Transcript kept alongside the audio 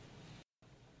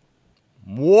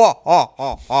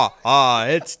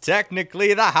It's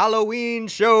technically the Halloween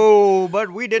show, but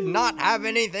we did not have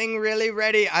anything really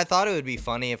ready. I thought it would be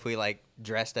funny if we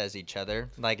dressed as each other,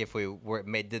 if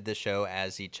we did the show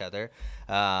as each other.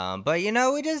 But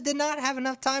we just did not have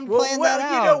enough time to plan that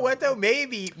out. You know what though?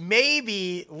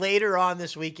 Maybe later on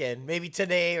this weekend, maybe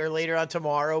today or later on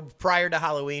tomorrow, prior to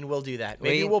Halloween, we'll do that.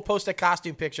 Maybe we'll post a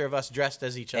costume picture of us dressed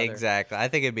as each other. Exactly. I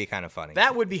think it'd be kind of funny.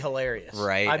 That would be hilarious.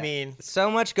 Right. I mean, so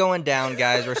much going down,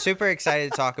 guys. We're super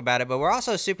excited to talk about it, but we're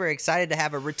also super excited to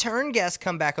have a return guest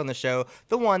come back on the show.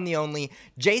 The one, the only,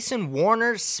 Jason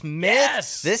Warner Smith.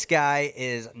 Yes. This guy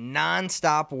is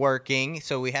nonstop working,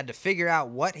 so we had to figure out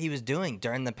what he was doing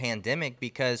during the pandemic,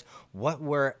 because what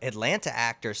were Atlanta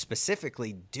actors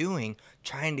specifically doing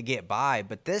trying to get by?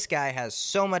 But this guy has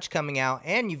so much coming out,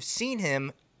 and you've seen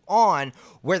him on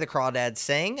Where the Crawdads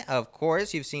Sing. Of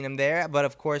course, you've seen him there, but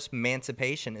of course,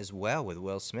 Emancipation as well with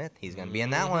Will Smith. He's going to be in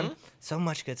that one. So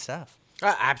much good stuff.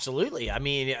 Absolutely. I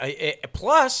mean,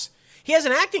 plus, he has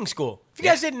an acting school. If you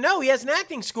guys didn't know, he has an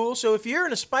acting school. So if you're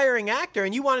an aspiring actor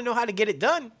and you want to know how to get it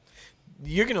done,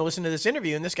 you're going to listen to this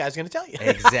interview, and this guy's going to tell you.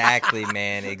 Exactly,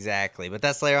 man, exactly. But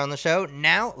that's later on the show.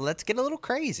 Now, let's get a little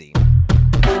crazy.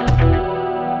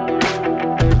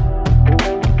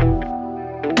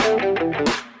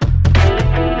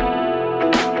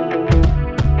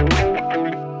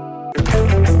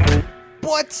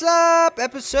 What's up?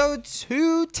 Episode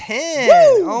 210.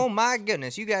 Woo! Oh my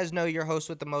goodness. You guys know your host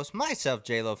with the most, myself,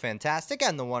 J-Lo Fantastic,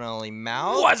 and the one and only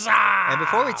Mouse. What's up? And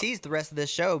before we tease the rest of this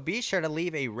show, be sure to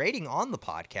leave a rating on the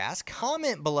podcast,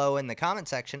 comment below in the comment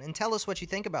section, and tell us what you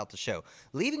think about the show.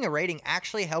 Leaving a rating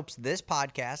actually helps this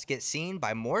podcast get seen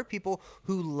by more people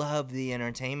who love the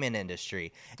entertainment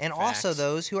industry, and also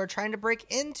those who are trying to break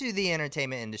into the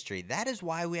entertainment industry. That is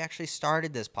why we actually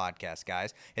started this podcast,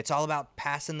 guys. It's all about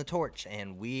passing the torch,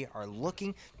 and we are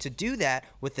looking to do that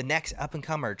with the next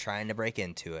up-and-comer trying to break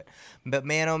into it. But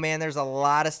man, oh man, there's a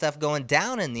lot of stuff going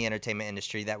down in the entertainment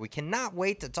industry that we cannot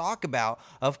wait to talk about.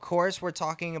 Of course, we're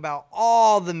talking about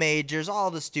all the majors, all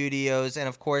the studios, and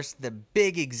of course, the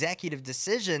big executive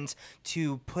decisions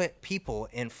to put people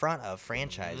in front of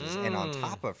franchises and on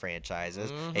top of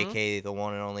franchises, aka the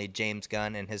one and only James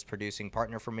Gunn and his producing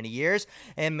partner for many years.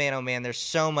 And man, oh man, there's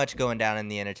so much going down in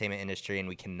the entertainment industry, and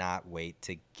we cannot wait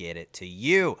to get it to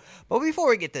you. But before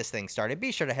we get this thing started,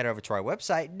 be sure to head over to our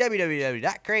website,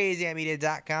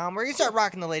 www.crazyantmedia.com, where you can start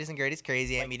rocking the latest and greatest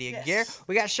Crazy Ant Media gear.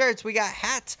 We got shirts, we got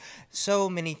hats, so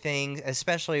many things,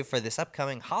 especially for this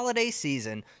upcoming holiday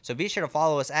season. So be sure to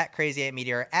follow us at Crazy Ant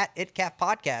Media or at ItCaf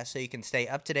Podcast so you can stay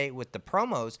up to date with the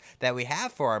promos that we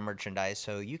have for our merchandise,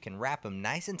 so you can wrap them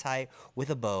nice and tight with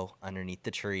a bow underneath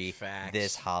the tree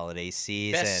this holiday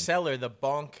season. Bestseller, the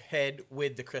bonk head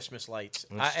with the Christmas lights.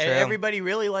 Everybody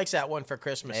really likes that one for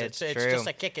Christmas. It's just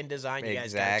a kicking design. You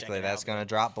guys gotta check it That's out. Going to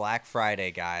drop Black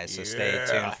Friday, guys. So stay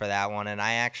tuned for that one. And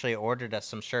I actually ordered us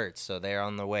some shirts, so they're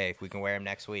on the way. If we can wear them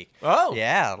next week. Oh,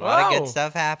 yeah, a lot of good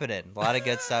stuff happening.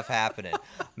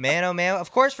 Man, oh man.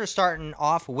 Of course, we're starting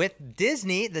off with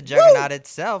Disney, the juggernaut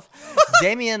itself.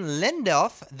 Damien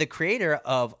Lindelof, the creator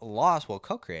of Lost,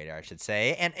 co-creator, I should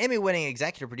say, and Emmy-winning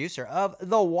executive producer of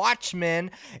The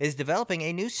Watchmen, is developing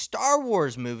a new Star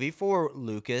Wars movie for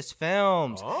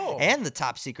Lucasfilms. And the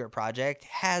top secret project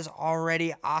has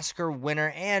already Oscar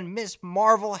winner and Miss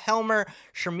Marvel Helmer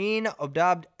Sharmeen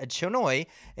Obaid-Chinoy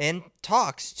in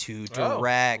talks to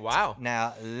direct. Wow.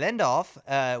 Now,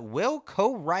 Lindelof will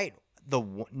co-write the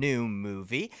new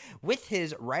movie, with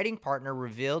his writing partner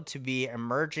revealed to be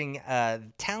emerging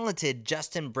talented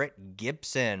Justin Britt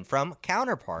Gibson from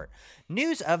Counterpart.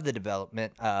 News of the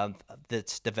development of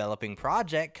this developing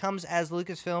project comes as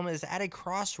Lucasfilm is at a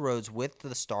crossroads with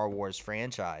the Star Wars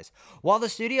franchise. While the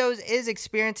studio is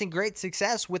experiencing great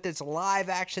success with its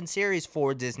live-action series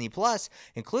for Disney+,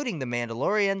 including The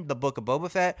Mandalorian, The Book of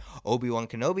Boba Fett, Obi-Wan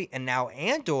Kenobi, and now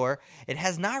Andor, it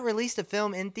has not released a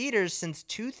film in theaters since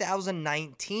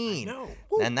 2019.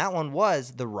 And that one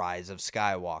was The Rise of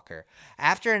Skywalker.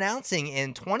 After announcing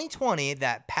in 2020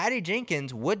 that Patty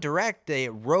Jenkins would direct the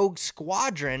Rogue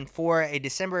Squadron for a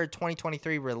December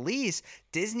 2023 release,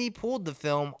 Disney pulled the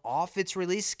film off its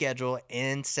release schedule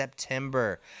in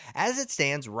September. As it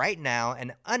stands right now,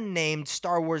 an unnamed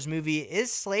Star Wars movie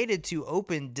is slated to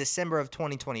open December of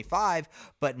 2025,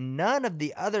 but none of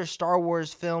the other Star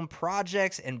Wars film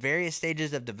projects in various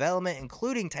stages of development,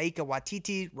 including Taika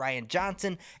Waititi, Rian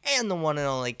Johnson, and the one and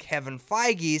only Kevin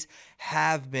Feige's,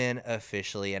 have been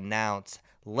officially announced.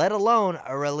 let alone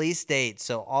a release date.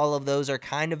 So all of those are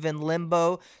kind of in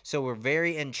limbo. So we're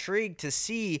very intrigued to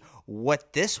see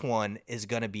what this one is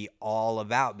going to be all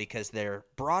about, because they're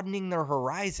broadening their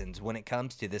horizons when it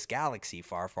comes to this galaxy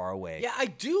far, far away. Yeah, I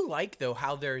do like though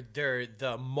how they're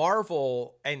the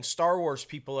Marvel and Star Wars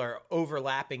people are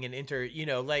overlapping and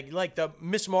like the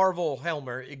Miss Marvel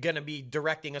Helmer going to be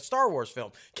directing a Star Wars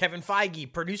film. Kevin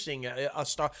Feige producing a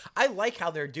Star. I like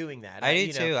how they're doing that. I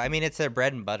do too. I mean, it's their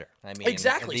bread and butter. I mean,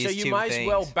 exactly. So you might as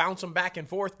well bounce them back and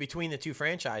forth between the two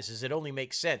franchises. It only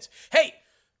makes sense. Hey,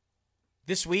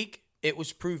 this week it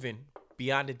was proven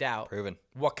beyond a doubt. Proven.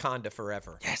 Wakanda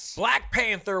Forever. Yes. Black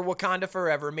Panther Wakanda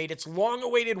Forever made its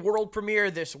long-awaited world premiere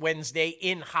this Wednesday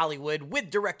in Hollywood with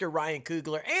director Ryan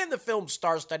Coogler and the film's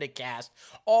star-studded cast,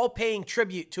 all paying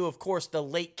tribute to, of course, the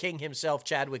late king himself,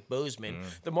 Chadwick Boseman.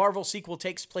 The Marvel sequel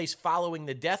takes place following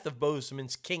the death of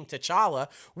Boseman's King T'Challa,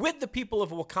 with the people of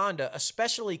Wakanda,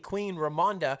 especially Queen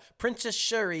Ramonda, Princess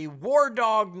Shuri, War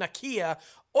Dog Nakia,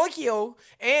 Oikyo,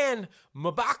 and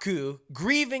M'Baku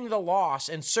grieving the loss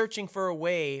and searching for a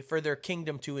way for their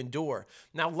kingdom to endure.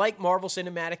 Now, like Marvel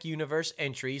Cinematic Universe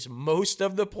entries, most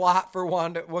of the plot for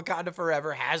Wakanda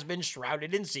Forever has been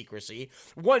shrouded in secrecy.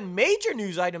 One major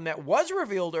news item that was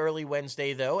revealed early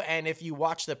Wednesday, though, and if you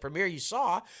watched the premiere you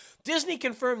saw, Disney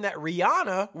confirmed that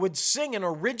Rihanna would sing an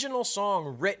original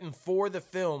song written for the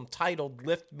film titled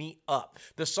Lift Me Up.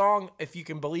 The song, if you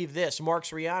can believe this,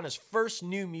 marks Rihanna's first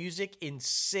new music in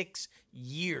 6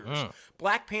 years.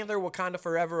 Black Panther Wakanda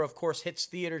Forever, of course, hits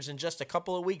theaters in just a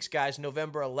couple of weeks, guys,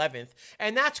 November 11th.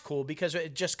 And that's cool because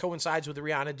it just coincides with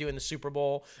Rihanna doing the Super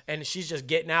Bowl, and she's just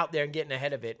getting out there and getting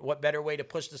ahead of it. What better way to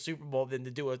push the Super Bowl than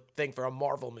to do a thing for a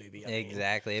Marvel movie?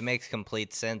 Exactly. It makes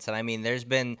complete sense. And I mean,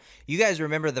 you guys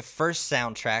remember the first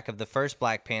soundtrack of the first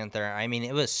Black Panther? I mean,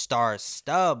 it was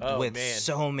star-studded with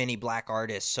so many black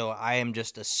artists. So I am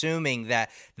just assuming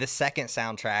that the second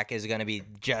soundtrack is going to be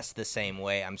just the same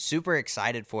way. I'm super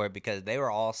excited for it because they were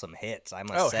all some hits, I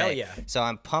must say. Hell yeah. So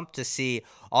I'm pumped to see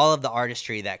all of the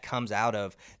artistry that comes out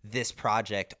of this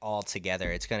project all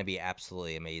together. It's going to be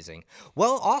absolutely amazing.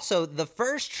 Well, also, the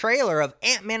first trailer of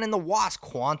Ant-Man and the Wasp: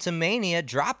 Quantumania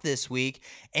dropped this week,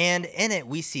 and in it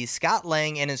we see Scott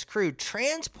Lang and his crew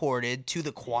transported to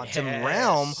the quantum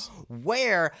realm,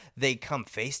 where they come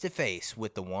face to face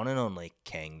with the one and only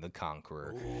Kang the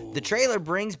Conqueror. Ooh. The trailer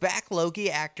brings back Loki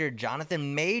actor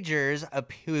Jonathan Majors,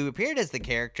 who appeared as the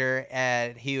character,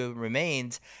 he who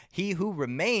remains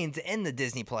in the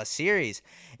Disney Plus series.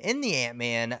 In the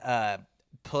Ant-Man,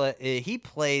 he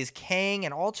plays Kang,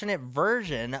 an alternate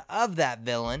version of that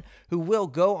villain, who will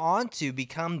go on to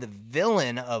become the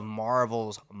villain of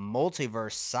Marvel's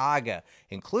multiverse saga,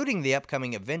 including the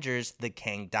upcoming Avengers: The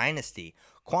Kang Dynasty.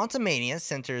 Quantumania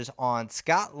centers on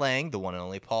Scott Lang, the one and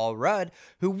only Paul Rudd,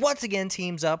 who once again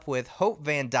teams up with Hope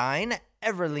Van Dyne,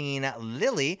 Everline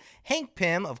Lilly, Hank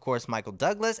Pym, of course, Michael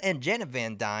Douglas, and Janet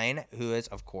Van Dyne, who is,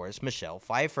 of course, Michelle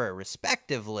Pfeiffer,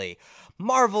 respectively.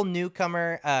 Marvel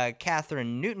newcomer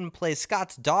Catherine Newton plays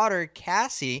Scott's daughter,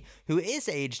 Cassie, who is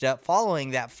aged up following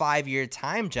that 5-year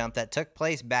time jump that took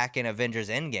place back in Avengers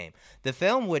Endgame. The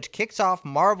film, which kicks off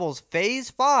Marvel's Phase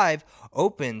 5,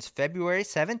 opens February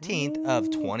 17th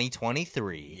of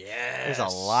 2023. Yes.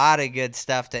 There's a lot of good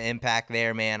stuff to impact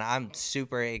there, man. I'm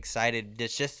super excited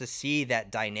just to see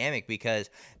that dynamic,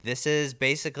 because this is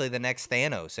basically the next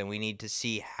Thanos, and we need to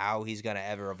see how he's going to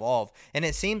ever evolve. And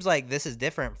it seems like this is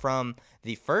different from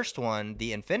the first one,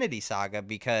 the Infinity Saga,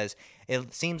 because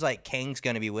it seems like Kang's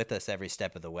going to be with us every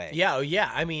step of the way.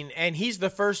 Yeah. I mean, and he's the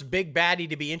first big baddie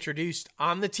to be introduced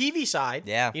on the TV side.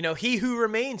 Yeah. You know, He Who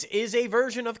Remains is a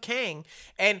version of Kang.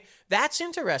 And that's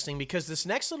interesting because this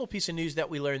next little piece of news that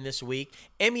we learned this week,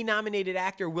 Emmy-nominated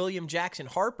actor William Jackson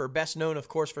Harper, best known, of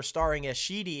course, for starring as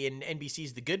Sheedy in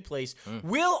NBC's The Good Place,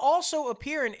 will also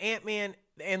appear in Ant-Man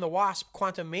and the Wasp: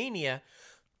 Quantumania.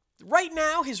 Right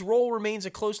now, his role remains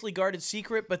a closely guarded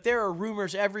secret, but there are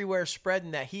rumors everywhere spreading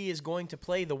that he is going to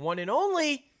play the one and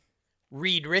only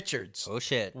Reed Richards. Oh,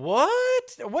 shit. What?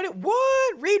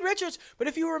 Reed Richards? But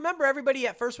if you remember, everybody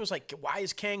at first was like, why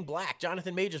is Kang black?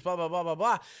 Jonathan Majors, blah, blah, blah, blah,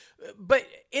 blah. But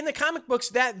in the comic books,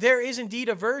 that there is indeed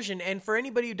a version. And for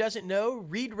anybody who doesn't know,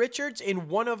 Reed Richards in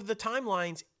one of the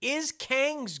timelines is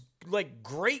Kang's like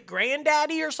great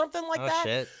granddaddy or something like that.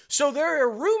 Shit. So there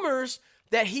are rumors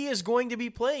that he is going to be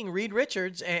playing Reed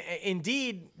Richards.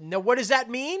 Indeed. Now, what does that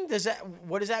mean?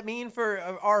 What does that mean for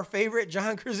our favorite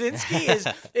John Krasinski?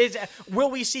 Is will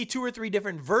we see 2 or 3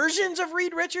 different versions of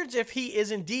Reed Richards if he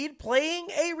is indeed playing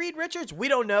a Reed Richards? We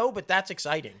don't know, but that's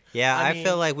exciting. Yeah, I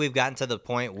feel like we've gotten to the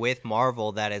point with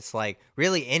Marvel that it's like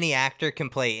really any actor can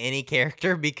play any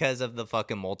character because of the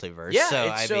fucking multiverse. Yeah,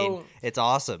 so I mean, it's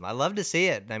awesome. I love to see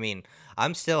it. I mean,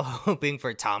 I'm still hoping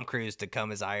for Tom Cruise to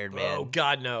come as Iron Man. Oh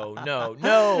God, no.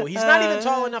 He's not even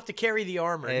tall enough to carry the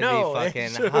armor. It'd be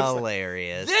fucking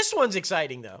hilarious. This one's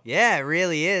exciting though. Yeah, it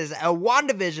really is. A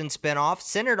WandaVision spinoff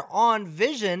centered on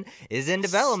Vision is in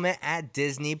development at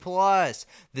Disney Plus.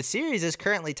 The series is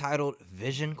currently titled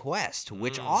Vision Quest,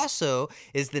 which also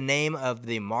is the name of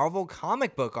the Marvel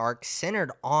comic book arc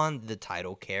centered on the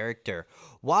title character.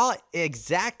 While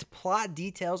exact plot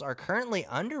details are currently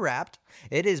under wraps,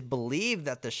 it is believed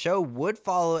that the show would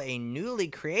follow a newly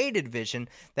created Vision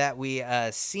that we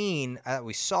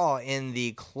saw in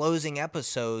the closing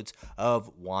episodes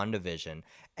of WandaVision.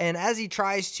 And as he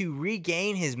tries to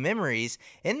regain his memories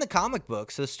in the comic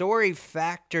books, the story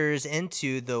factors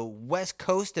into the West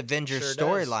Coast Avengers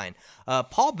storyline.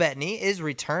 Paul Bettany is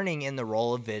returning in the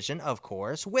role of Vision, of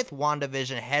course, with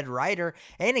WandaVision head writer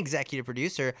and executive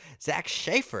producer Zach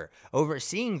Schaefer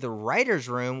overseeing the writer's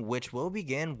room, which will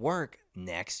begin work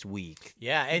next week.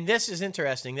 Yeah, and this is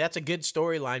interesting. That's a good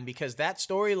storyline because that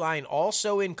storyline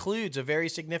also includes a very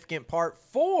significant part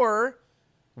for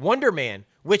Wonder Man,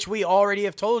 which we already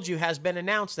have told you has been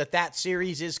announced that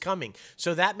series is coming.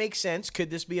 So that makes sense. Could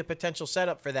this be a potential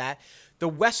setup for that? The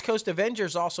West Coast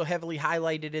Avengers also heavily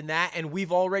highlighted in that, and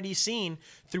we've already seen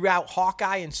throughout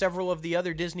Hawkeye and several of the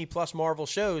other Disney Plus Marvel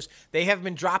shows, they have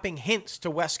been dropping hints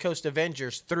to West Coast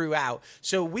Avengers throughout.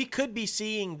 So we could be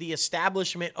seeing the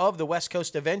establishment of the West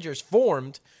Coast Avengers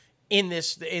formed in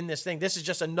this thing. This is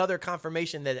just another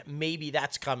confirmation that maybe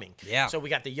that's coming. Yeah. So we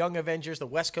got the Young Avengers, the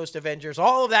West Coast Avengers,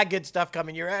 all of that good stuff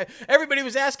coming. Everybody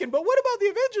was asking, but what about the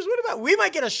Avengers? We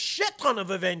might get a shit ton of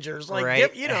Avengers, like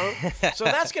right. So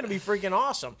that's going to be freaking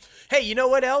awesome. Hey, you know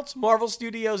what else? Marvel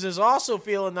Studios is also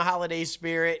feeling the holiday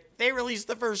spirit. They released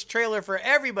the first trailer for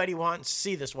everybody wanting to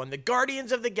see this one, the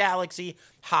Guardians of the Galaxy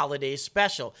Holiday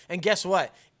Special. And guess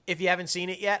what? If you haven't seen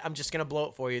it yet, I'm just going to blow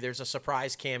it for you. There's a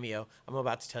surprise cameo. I'm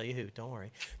about to tell you who. Don't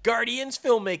worry. Guardians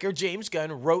filmmaker James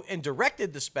Gunn wrote and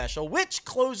directed the special, which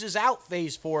closes out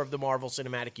Phase 4 of the Marvel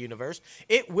Cinematic Universe.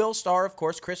 It will star, of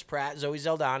course, Chris Pratt, Zoe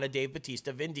Saldana, Dave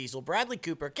Bautista, Vin Diesel, Bradley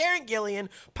Cooper, Karen Gillian,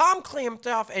 Pom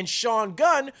Klimtoff, and Sean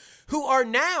Gunn, who are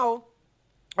now,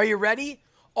 are you ready?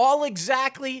 All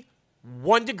exactly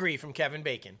 1 degree from Kevin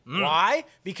Bacon. Why?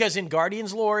 Because in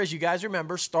Guardians lore, as you guys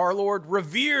remember, Star-Lord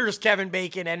reveres Kevin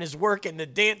Bacon and his work in the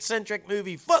dance-centric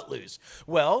movie Footloose.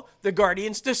 Well, the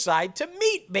Guardians decide to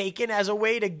meet Bacon as a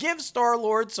way to give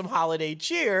Star-Lord some holiday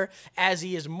cheer as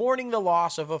he is mourning the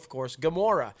loss of course,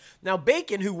 Gamora. Now,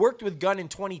 Bacon, who worked with Gunn in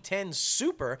 2010's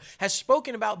Super, has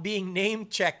spoken about being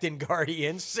name-checked in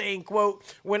Guardians, saying, quote,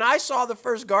 "When I saw the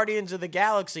first Guardians of the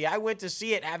Galaxy, I went to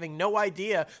see it having no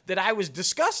idea that I was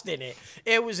discussed in it.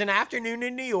 It was an afternoon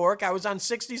in New York. I was on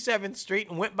 67th Street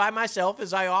and went by myself,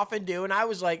 as I often do, and I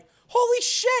was like, holy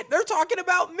shit, they're talking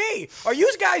about me. Are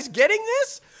you guys getting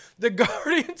this?" The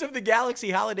Guardians of the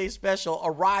Galaxy Holiday Special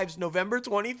arrives November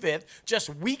 25th, just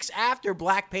weeks after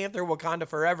Black Panther Wakanda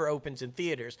Forever opens in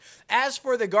theaters. As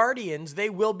for the Guardians, they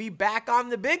will be back on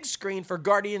the big screen for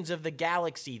Guardians of the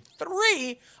Galaxy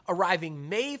 3, arriving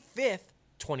May 5th,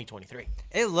 2023.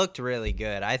 It looked really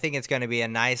good. I think it's going to be a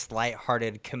nice,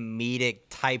 lighthearted, comedic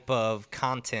type of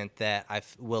content that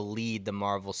will lead the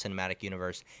Marvel Cinematic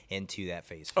Universe into that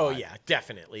Phase 5. Oh, yeah,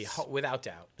 definitely, without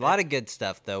doubt. A lot of good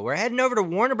stuff, though. We're heading over to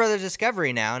Warner Brothers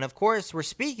Discovery now, and of course, we're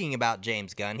speaking about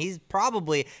James Gunn. He's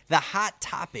probably the hot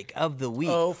topic of the week.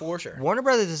 Oh, for sure. Warner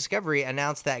Brothers Discovery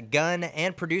announced that Gunn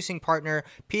and producing partner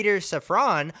Peter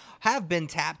Safran have been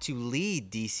tapped to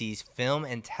lead DC's film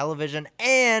and television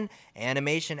and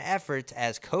animation efforts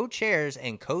as co-chairs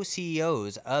and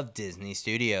co-CEOs of Disney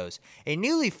Studios, a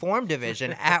newly formed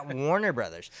division at Warner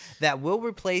Brothers that will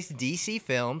replace DC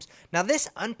Films. Now, this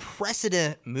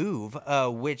unprecedented move,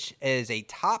 which is a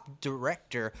top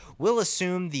director, will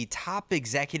assume the top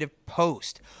executive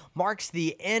post, marks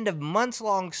the end of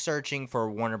months-long searching for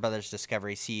Warner Brothers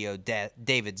Discovery CEO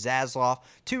David Zaslav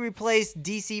to replace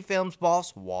DC Films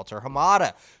boss Walter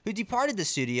Hamada, who departed the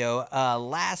studio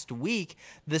last week.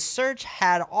 The search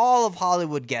had all of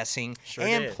Hollywood guessing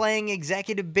playing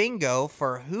executive bingo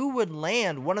for who would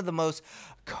land one of the most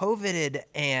coveted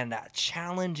and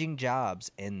challenging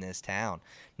jobs in this town.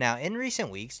 Now, in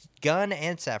recent weeks, Gunn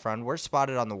and Safran were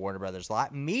spotted on the Warner Brothers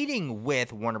lot, meeting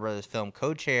with Warner Brothers film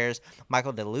co-chairs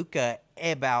Michael DeLuca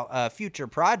about future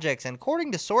projects. And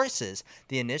according to sources,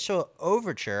 the initial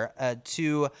overture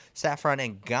to Safran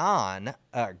and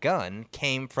Gunn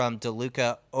came from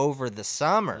DeLuca over the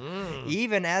summer,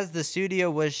 even as the studio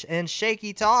was in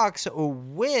shaky talks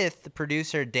with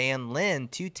producer Dan Lin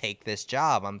to take this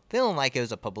job. I'm feeling like it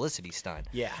was a publicity stunt.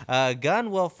 Yeah. Gunn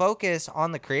will focus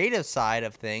on the creative side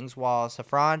of things, while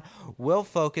Safran will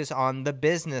focus on the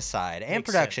business side and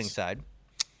Makes production sense. side.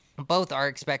 Both are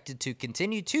expected to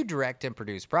continue to direct and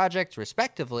produce projects,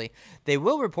 respectively. They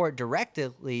will report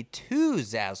directly to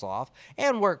Zaslav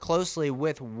and work closely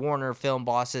with Warner film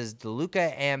bosses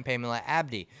DeLuca and Pamela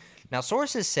Abdi. Now,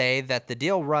 sources say that the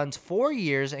deal runs 4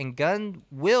 years and Gunn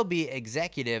will be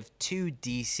executive to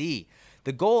DC.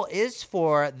 The goal is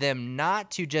for them not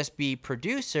to just be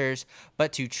producers,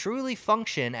 but to truly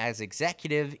function as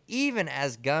executive, even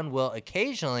as Gunn will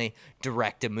occasionally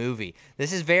direct a movie.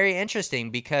 This is very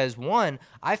interesting because, one,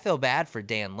 I feel bad for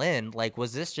Dan Lin. Like,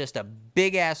 was this just a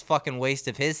big-ass fucking waste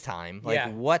of his time? Like, Yeah.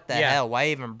 what the Yeah. hell? Why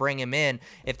even bring him in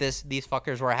if these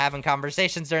fuckers were having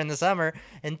conversations during the summer?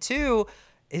 And two,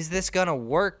 is this going to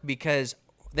work because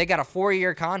they got a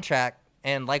 4-year contract?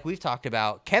 And like we've talked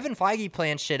about, Kevin Feige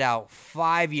plans shit out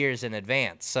 5 years in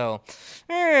advance. So,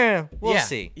 we'll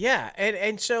see. Yeah,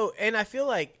 and I feel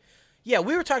like, yeah,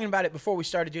 we were talking about it before we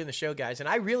started doing the show, guys, and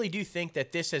I really do think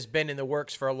that this has been in the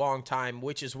works for a long time,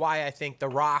 which is why I think The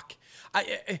Rock.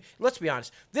 Let's be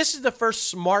honest. This is the first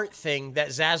smart thing that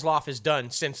Zaslav has done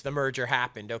since the merger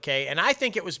happened, okay? And I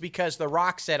think it was because The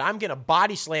Rock said, I'm going to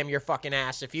body slam your fucking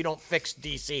ass if you don't fix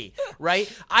DC,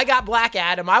 right? I got Black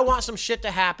Adam. I want some shit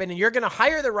to happen, and you're going to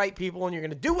hire the right people, and you're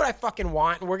going to do what I fucking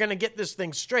want, and we're going to get this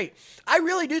thing straight. I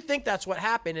really do think that's what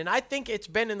happened, and I think it's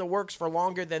been in the works for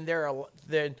longer than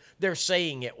they're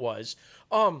saying it was.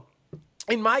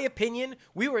 In my opinion,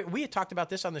 we had talked about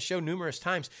this on the show numerous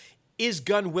times. Is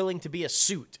Gunn willing to be a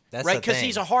suit? That's right? the Because thing.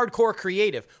 he's a hardcore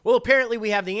creative. Well, apparently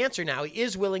we have the answer now. He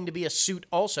is willing to be a suit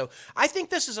also. I think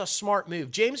this is a smart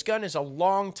move. James Gunn is a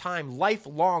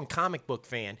lifelong comic book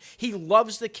fan. He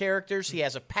loves the characters. He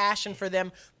has a passion for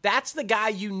them. That's the guy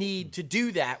you need to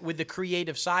do that with the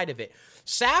creative side of it.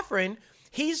 Safran,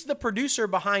 he's the producer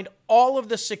behind all of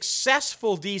the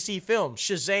successful DC films,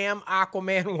 Shazam,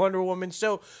 Aquaman, Wonder Woman.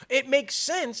 So it makes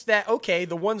sense that, okay,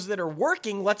 the ones that are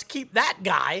working, let's keep that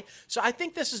guy. So I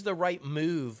think this is the right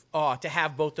move to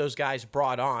have both those guys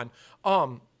brought on.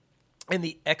 And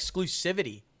the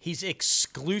exclusivity, he's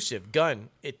exclusive, Gunn,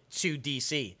 to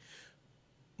DC.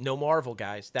 No Marvel,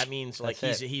 guys. That means like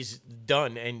That's it. he's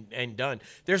done and done.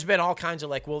 There's been all kinds of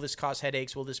like, will this cause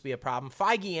headaches? Will this be a problem?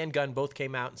 Feige and Gunn both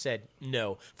came out and said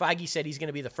no. Feige said he's going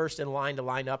to be the first in line to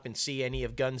line up and see any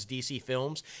of Gunn's DC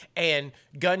films. And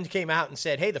Gunn came out and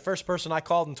said, hey, the first person I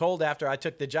called and told after I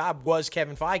took the job was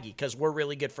Kevin Feige because we're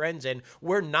really good friends and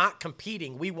we're not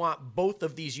competing. We want both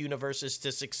of these universes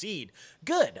to succeed.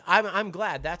 Good. I'm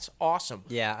glad. That's awesome.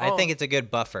 Yeah, I think it's a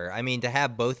good buffer. I mean, to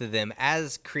have both of them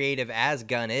as creative as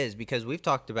Gunn is, because we've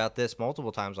talked about this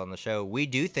multiple times on the show. We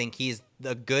do think he's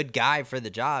the good guy for the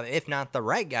job, if not the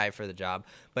right guy for the job,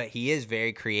 but he is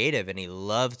very creative and he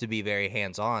loves to be very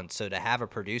hands-on. So to have a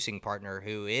producing partner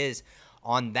who is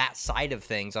on that side of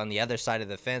things, on the other side of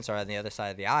the fence or on the other side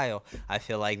of the aisle, I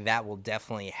feel like that will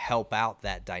definitely help out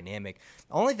that dynamic.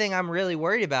 The only thing I'm really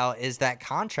worried about is that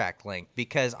contract length,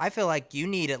 because I feel like you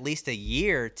need at least a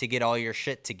year to get all your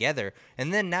shit together,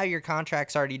 and then now your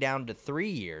contract's already down to 3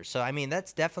 years. So, I mean,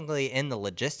 that's definitely in the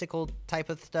logistical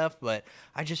type of stuff, but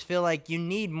I just feel like you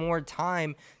need more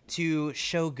time to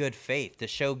show good faith, to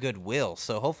show goodwill.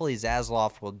 So hopefully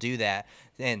Zaslav will do that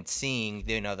and seeing,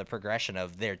 the progression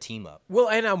of their team up. Well,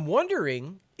 and I'm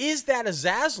wondering, is that a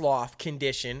Zaslav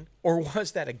condition or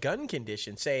was that a Gunn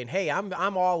condition saying, hey,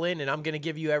 I'm all in and I'm going to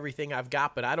give you everything I've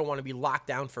got, but I don't want to be locked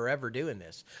down forever doing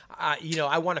this.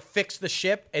 I want to fix the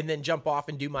ship and then jump off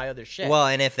and do my other shit. Well,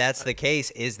 and if that's the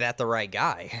case, is that the right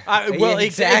guy? Well,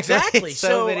 exactly.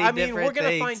 So many I mean, we're different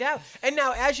going to things. find out. And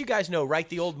now, as you guys know, right,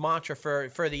 the old mantra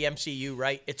for the MCU,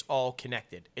 right, it's all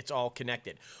connected. It's all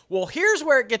connected. Well, here's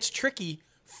where it gets tricky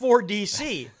for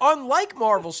DC. Unlike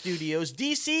Marvel Studios,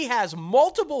 DC has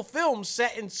multiple films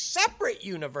set in separate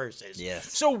universes.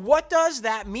 Yes. So what does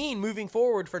that mean moving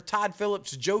forward for Todd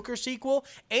Phillips' Joker sequel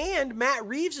and Matt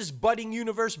Reeves' budding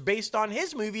universe based on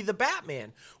his movie, The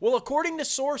Batman? Well, according to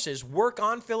sources, work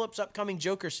on Phillips' upcoming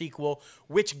Joker sequel,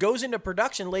 which goes into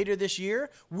production later this year,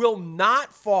 will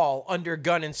not fall under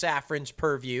Gunn and Safran's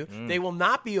purview. They will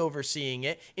not be overseeing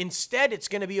it. Instead, it's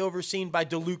going to be overseen by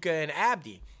DeLuca and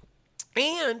Abdi.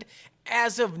 And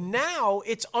as of now,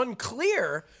 it's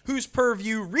unclear whose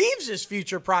purview Reeves'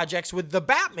 future projects with the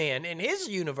Batman and his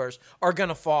universe are going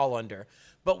to fall under.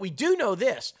 But we do know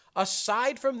this.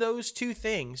 Aside from those two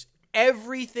things,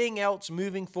 everything else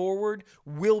moving forward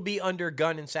will be under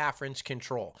Gunn and Safran's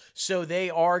control. So they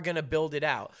are going to build it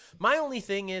out. My only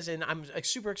thing is, and I'm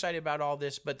super excited about all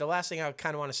this, but the last thing I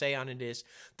kind of want to say on it is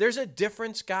there's a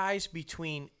difference, guys,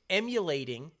 between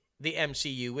emulating the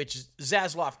MCU, which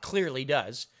Zaslav clearly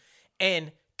does,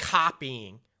 and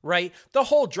copying, right? The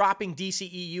whole dropping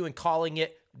DCEU and calling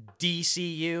it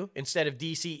DCU instead of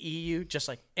DCEU, just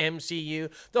like MCU.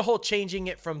 The whole changing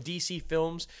it from DC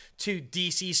Films to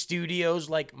DC Studios,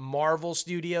 like Marvel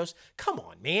Studios. Come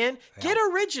on, man. Get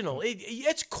original.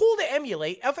 It's cool to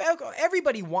emulate.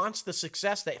 Everybody wants the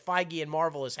success that Feige and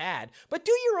Marvel has had, but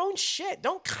do your own shit.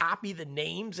 Don't copy the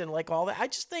names and like all that. I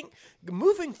just think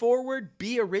moving forward,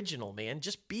 be original, man.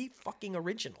 Just be fucking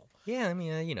original. Yeah, I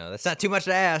mean, that's not too much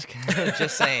to ask.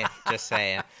 Just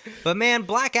saying. But man,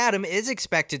 Black Adam is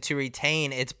expected to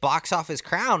retain its box office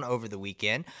crown over the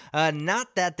weekend.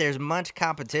 Not that there's much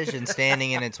competition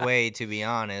standing in its way, to be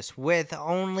honest, with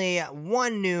only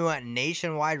one new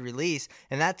nationwide release,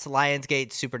 and that's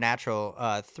Lionsgate's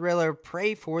supernatural thriller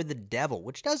Pray for the Devil,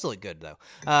 which does look good, though.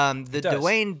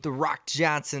 Dwayne "The Rock"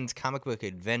 Johnson's comic book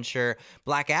adventure,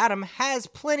 Black Adam, has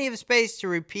plenty of space to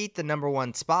repeat the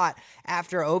 #1 spot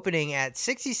after opening at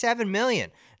 $67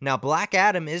 million. Now, Black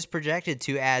Adam is projected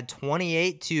to add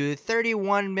 $28 to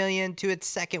 $31 million to its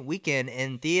second weekend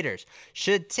in theaters.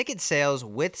 Should ticket sales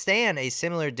withstand a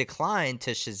similar decline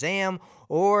to Shazam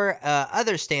or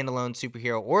other standalone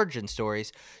superhero origin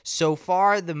stories, so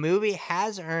far the movie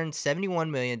has earned $71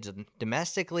 million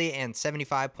domestically and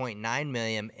 $75.9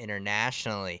 million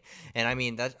internationally. And I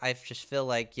mean, I just feel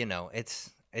like,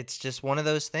 it's just one of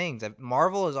those things.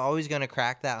 Marvel is always going to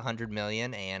crack that 100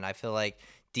 million, and I feel like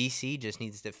DC just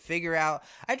needs to figure out.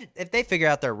 If they figure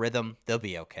out their rhythm, they'll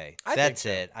be okay. That's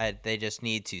it. They just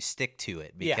need to stick to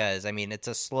it because I mean it's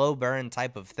a slow burn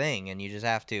type of thing, and you just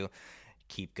have to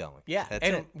keep going. Yeah, that's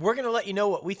and it. We're going to let you know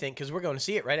what we think because we're going to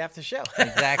see it right after the show.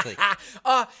 Exactly.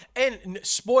 And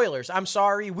spoilers. I'm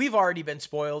sorry. We've already been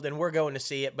spoiled, and we're going to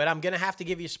see it, but I'm going to have to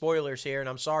give you spoilers here, and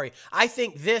I'm sorry. I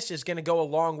think this is going to go a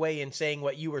long way in saying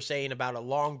what you were saying about a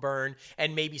long burn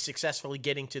and maybe successfully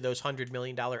getting to those $100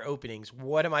 million openings.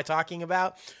 What am I talking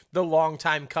about? The long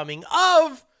time coming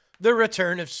of the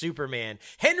return of Superman.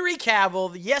 Henry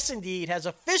Cavill, yes indeed, has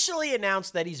officially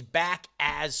announced that he's back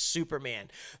as Superman.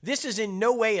 This is in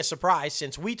no way a surprise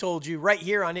since we told you right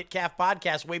here on ItCaf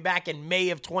Podcast way back in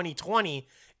May of 2020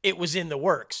 it was in the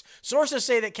works. Sources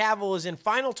say that Cavill is in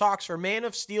final talks for Man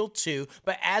of Steel 2,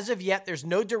 but as of yet there's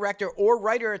no director or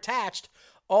writer attached.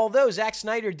 Although Zack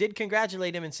Snyder did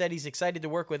congratulate him and said he's excited to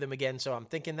work with him again, so I'm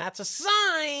thinking that's a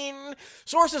sign.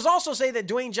 Sources also say that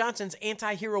Dwayne Johnson's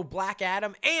anti-hero Black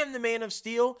Adam and the Man of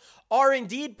Steel are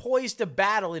indeed poised to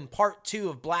battle in part 2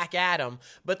 of Black Adam,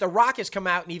 but The Rock has come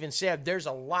out and even said there's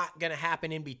a lot going to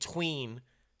happen in between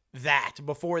that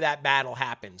before that battle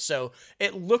happens. So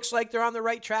it looks like they're on the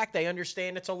right track. They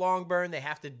understand it's a long burn. They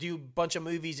have to do a bunch of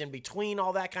movies in between,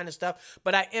 all that kind of stuff.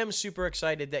 But I am super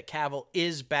excited that Cavill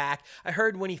is back. I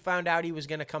heard when he found out he was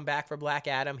going to come back for Black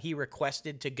Adam, he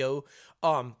requested to go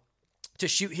to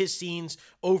shoot his scenes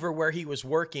over where he was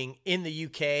working in the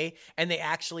UK, and they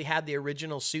actually had the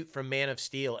original suit from Man of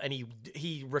Steel, and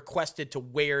he requested to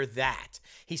wear that.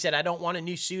 He said, I don't want a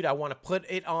new suit. I want to put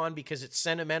it on because it's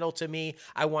sentimental to me.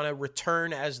 I want to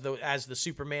return as the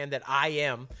Superman that I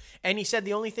am. And he said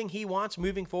the only thing he wants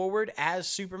moving forward as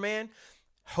Superman,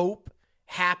 hope,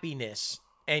 happiness,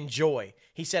 and joy.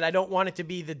 He said, I don't want it to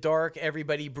be the dark,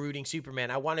 everybody brooding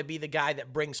Superman. I want to be the guy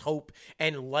that brings hope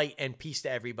and light and peace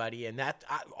to everybody. And that,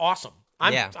 awesome.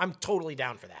 I'm totally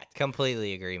down for that.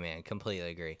 Completely agree, man.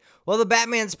 Completely agree. Well, the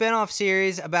Batman spinoff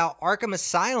series about Arkham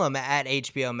Asylum at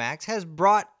HBO Max has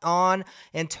brought on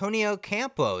Antonio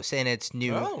Campos as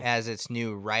its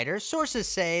new writer. Sources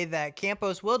say that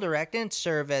Campos will direct and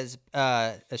serve as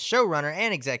a showrunner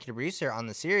and executive producer on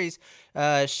the series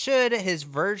should his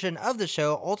version of the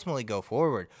show ultimately go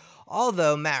forward.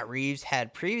 Although Matt Reeves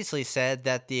had previously said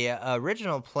that the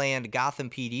original planned Gotham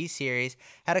PD series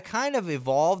had a kind of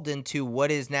evolved into what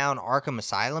is now an Arkham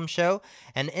Asylum show,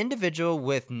 an individual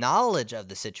with knowledge of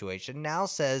the situation now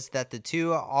says that the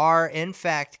two are in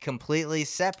fact completely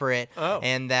separate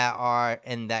and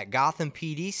that Gotham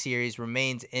PD series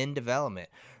remains in development.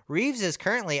 Reeves is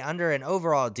currently under an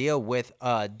overall deal with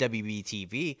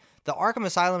WB-TV. The Arkham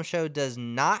Asylum show does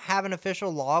not have an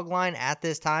official logline at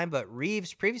this time, but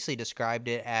Reeves previously described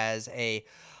it as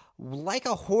like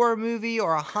a horror movie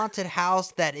or a haunted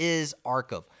house that is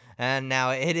Arkham. And now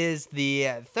it is the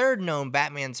third known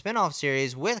Batman spinoff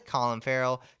series with Colin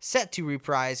Farrell set to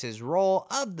reprise his role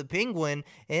of the Penguin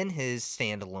in his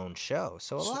standalone show.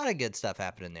 So a lot of good stuff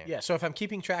happening there. Yeah, so if I'm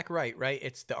keeping track right,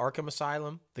 it's the Arkham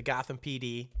Asylum, the Gotham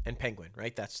PD, and Penguin,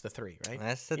 right? That's the three, right?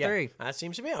 That's the three. That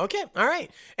seems to be okay. All right.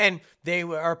 And they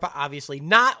are obviously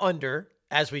not under,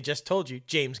 as we just told you,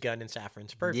 James Gunn and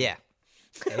Safran's purview. Yeah.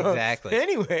 Exactly.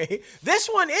 Anyway, this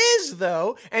one is,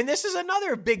 though, and this is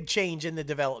another big change in the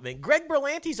development. Greg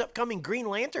Berlanti's upcoming Green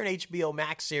Lantern HBO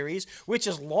Max series, which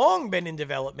has long been in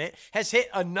development, has hit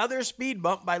another speed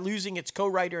bump by losing its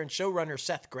co-writer and showrunner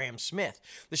Seth Grahame-Smith.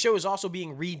 The show is also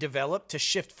being redeveloped to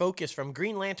shift focus from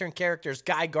Green Lantern characters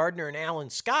Guy Gardner and Alan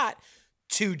Scott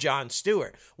to Jon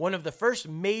Stewart, one of the first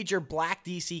major Black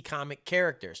DC comic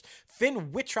characters.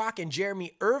 Finn Wittrock and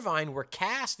Jeremy Irvine were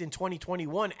cast in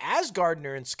 2021 as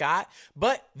Gardner and Scott,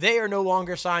 but they are no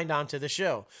longer signed onto the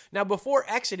show. Now, before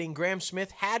exiting, Grahame-Smith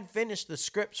had finished the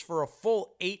scripts for a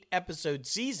full 8-episode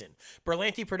season.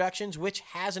 Berlanti Productions, which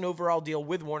has an overall deal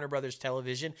with Warner Brothers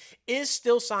Television, is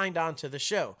still signed onto the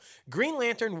show. Green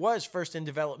Lantern was first in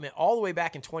development all the way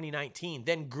back in 2019,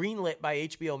 then greenlit by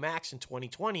HBO Max in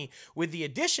 2020 with the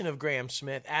addition of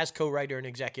Grahame-Smith as co-writer and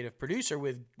executive producer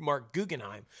with Mark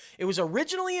Guggenheim. It was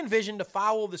originally envisioned to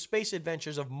follow the space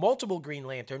adventures of multiple Green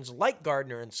Lanterns like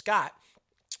Gardner and Scott,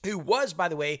 who was, by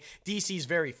the way, DC's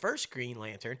very first Green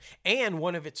Lantern and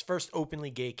one of its first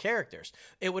openly gay characters.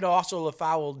 It would also have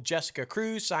followed Jessica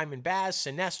Cruz, Simon Baz,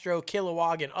 Sinestro,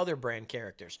 Kilowog, and other brand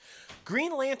characters.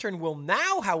 Green Lantern will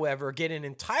now, however, get an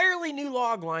entirely new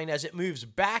logline as it moves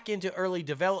back into early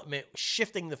development,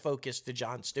 shifting the focus to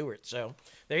Jon Stewart. So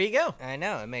there you go. I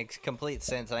know. It makes complete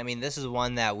sense. I mean, this is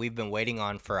one that we've been waiting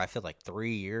on for, I feel like,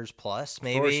 3 years plus,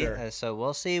 maybe. For sure. So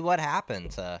we'll see what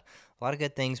happens. A lot of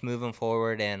good things moving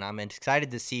forward, and I'm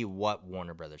excited to see what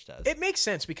Warner Brothers does. It makes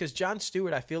sense because Jon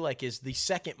Stewart, I feel like, is the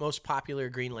second most popular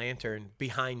Green Lantern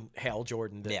behind Hal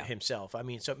Jordan himself. I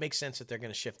mean, so it makes sense that they're going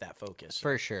to shift that focus.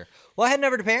 For sure. Well, heading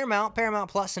over to Paramount.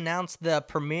 Paramount Plus announced the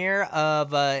premiere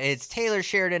of its Taylor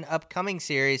Sheridan upcoming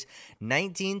series,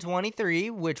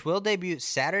 1923, which will debut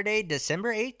Saturday,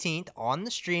 December 18th on the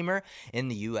streamer in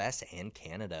the U.S. and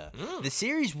Canada. The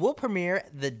series will premiere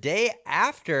the day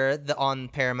after on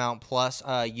Paramount Plus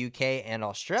UK and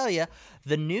Australia.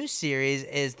 The new series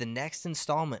is the next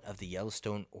installment of the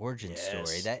Yellowstone origin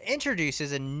story that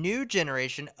introduces a new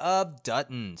generation of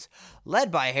Duttons,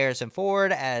 led by Harrison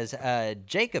Ford as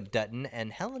Jacob Dutton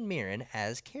and Helen Mirren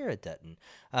as Kara Dutton.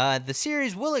 The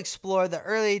series will explore the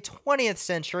early 20th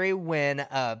century when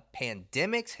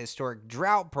pandemics, historic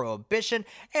drought, prohibition,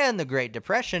 and the Great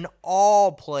Depression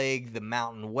all plagued the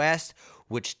Mountain West,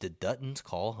 which the Duttons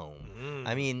call home.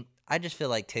 I mean, I just feel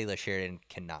like Taylor Sheridan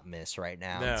cannot miss right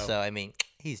now. No. So, I mean,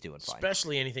 he's doing fine.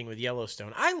 Especially anything with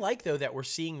Yellowstone. I like, though, that we're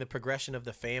seeing the progression of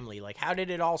the family. Like, how did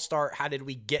it all start? How did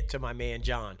we get to my man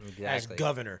John as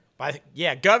governor?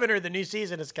 Governor, the new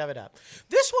season is coming up.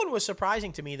 This one was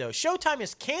surprising to me, though. Showtime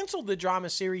has canceled the drama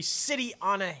series City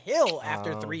on a Hill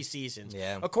after 3 seasons.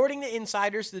 Yeah. According to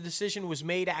insiders, the decision was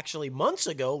made actually months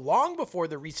ago, long before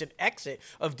the recent exit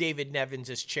of David Nevins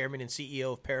as chairman and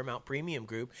CEO of Paramount Premium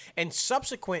Group, and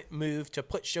subsequent move to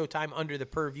put Showtime under the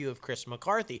purview of Chris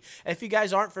McCarthy. If you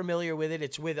guys aren't familiar with it,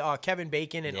 it's with Kevin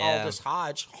Bacon and Aldous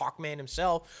Hodge, Hawkman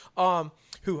himself,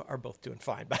 who are both doing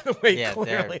fine, by the way,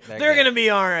 clearly. They're going to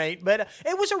be all right. But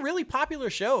it was a really popular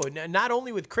show, not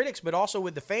only with critics, but also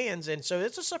with the fans. And so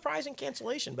it's a surprising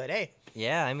cancellation, but hey.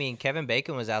 Yeah, I mean, Kevin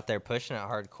Bacon was out there pushing it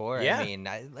hardcore. Yeah. I mean,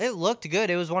 it looked good.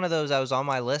 It was one of those I was on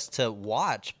my list to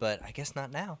watch, but I guess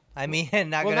not now. I mean,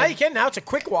 now you can. Now it's a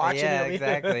quick watch. Yeah,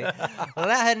 exactly. Well,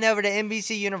 now heading over to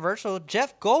NBC Universal,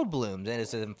 Jeff Goldblum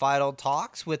is in final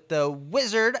talks with the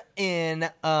Wizard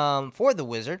for the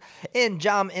Wizard in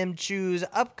Jam M. Chu's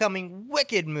upcoming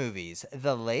Wicked movies.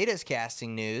 The latest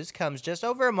casting news comes just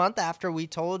over a month after we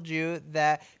told you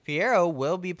that Piero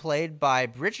will be played by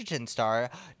Bridgerton star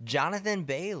Jonathan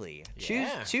Bailey. Chu's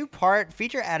 2-part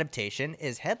feature adaptation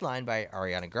is headlined by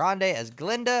Ariana Grande as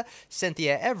Glinda,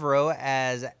 Cynthia Evero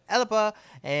as Elipa,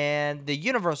 and the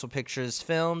Universal Pictures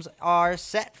films are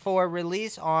set for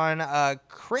release on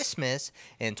Christmas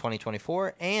in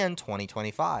 2024 and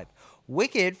 2025.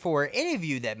 Wicked, for any of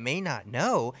you that may not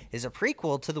know, is a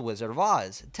prequel to The Wizard of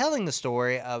Oz, telling the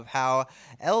story of how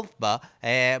Elphaba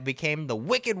became the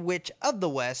Wicked Witch of the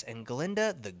West and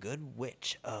Glinda the Good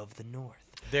Witch of the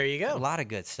North. There you go. A lot of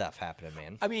good stuff happening,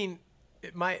 man. I mean,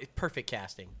 My perfect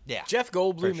casting. Yeah, Jeff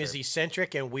Goldblum for is sure.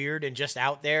 eccentric and weird and just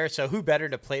out there. So who better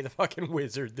to play the fucking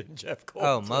wizard than Jeff Goldblum?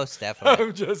 Oh, most definitely.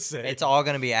 I'm just saying. It's all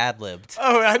going to be ad-libbed.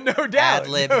 Oh, no doubt.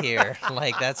 Ad-lib No. here.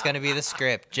 Like, that's going to be the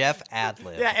script. Jeff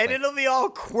ad-lib. Yeah, and Like, it'll be all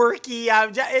quirky.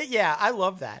 Yeah, I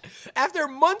love that. After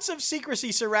months of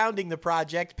secrecy surrounding the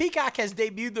project, Peacock has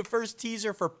debuted the first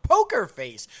teaser for Poker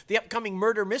Face, the upcoming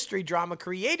murder mystery drama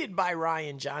created by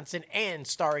Ryan Johnson and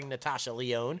starring Natasha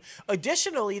Lyonne.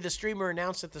 Additionally, the streamer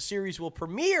announced that the series will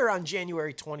premiere on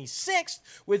January 26th,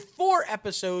 with 4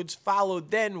 episodes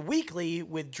followed then weekly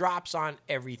with drops on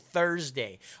every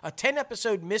Thursday. A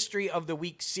 10-episode Mystery of the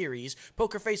Week series,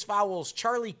 Poker Face follows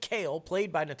Charlie Cale,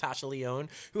 played by Natasha Lyonne,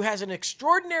 who has an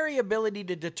extraordinary ability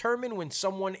to determine when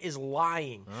someone is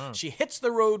lying. She hits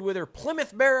the road with her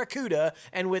Plymouth Barracuda,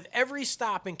 and with every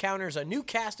stop encounters a new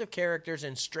cast of characters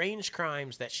and strange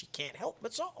crimes that she can't help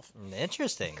but solve.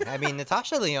 Interesting. I mean,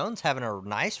 Natasha Lyonne's having a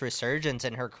nice resurgence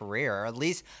in her career, or at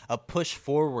least a push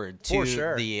forward to For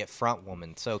sure. the front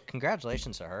woman. So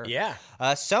congratulations to her. Yeah.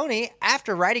 Sony,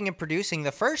 after writing and producing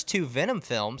the first 2 Venom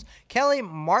films, Kelly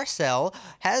Marcel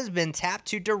has been tapped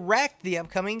to direct the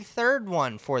upcoming 3rd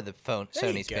one for the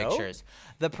Sony's go. Pictures.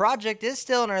 The project is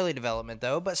still in early development,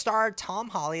 though, but star Tom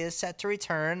Holly is set to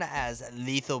return as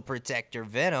Lethal Protector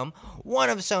Venom, one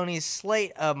of Sony's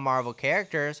slate of Marvel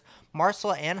characters.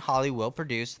 Marcel and Holly will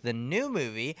produce the new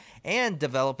movie and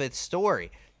develop its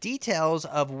story, details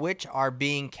of which are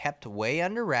being kept way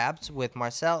under wraps, with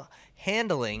Marcel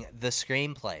handling the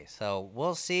screenplay. So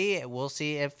we'll see. We'll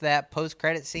see if that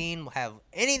post-credit scene will have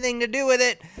anything to do with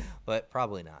it, but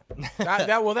probably not.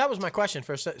 That was my question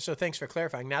first. So thanks for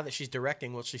clarifying. Now that she's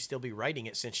directing, will she still be writing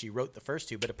it since she wrote the first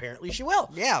 2? But apparently she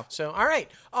will. Yeah. So, all right.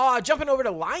 Jumping over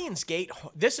to Lionsgate,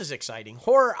 this is exciting.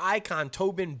 Horror icon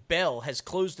Tobin Bell has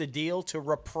closed the deal to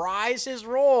reprise his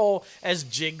role as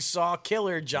Jigsaw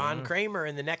Killer John Kramer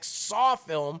in the next Saw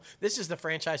film. This is the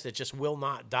franchise that just will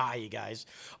not die, you guys.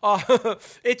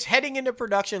 It's heading into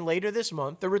production later this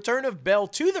month. The return of Bell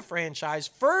to the franchise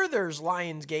furthers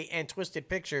Lionsgate and Twisted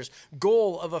Pictures'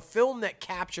 goal of a film that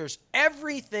captures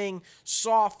everything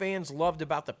Saw fans loved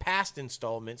about the past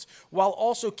installments, while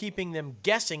also keeping them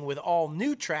guessing with all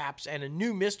new traps and a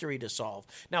new mystery to solve.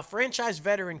 Now, franchise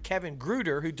veteran Kevin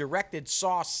Gruder, who directed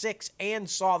Saw 6 and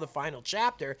Saw the Final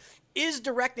Chapter, is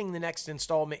directing the next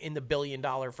installment in the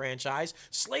billion-dollar franchise,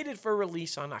 slated for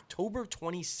release on October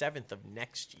 27th of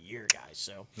next year, guys.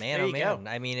 So, Man, there oh you man. go.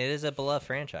 I mean, it is a beloved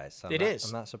franchise. So It is.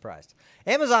 I'm not surprised.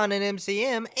 Amazon and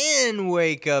MCM, in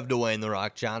wake of Dwayne The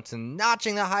Rock Johnson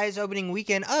notching the highest opening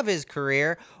weekend of his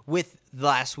career with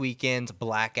last weekend's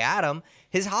Black Adam,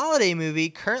 his holiday movie,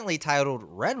 currently titled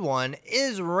Red One,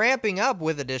 is ramping up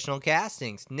with additional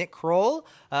castings. Nick Kroll,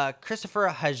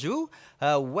 Christopher Haju,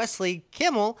 Wesley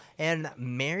Kimmel, and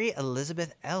Mary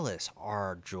Elizabeth Ellis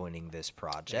are joining this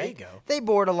project. There you go. They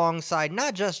board alongside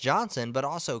not just Johnson, but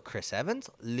also Chris Evans,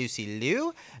 Lucy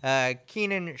Liu,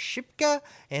 Keenan Shipka,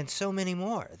 and so many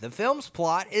more. The film's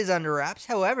plot is under wraps.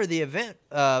 However, the event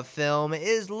film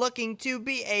is looking to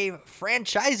be a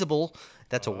franchisable,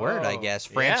 that's a word, I guess,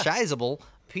 yeah. franchisable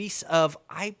piece of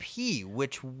IP,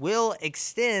 which will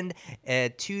extend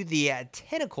to the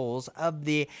tentacles of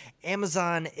the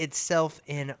Amazon itself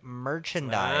in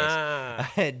merchandise.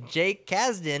 Jake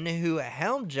Kasdan, who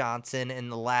helmed Johnson in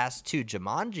the last 2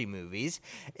 Jumanji movies,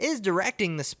 is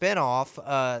directing the spinoff,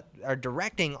 or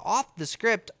directing off the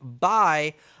script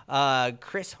by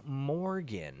Chris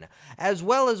Morgan. As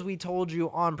well as we told you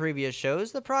on previous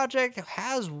shows, the project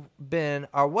has been,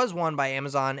 or was won by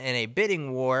Amazon in a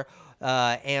bidding war,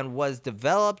 and was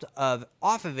developed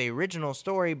off of a original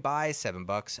story by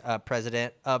 $7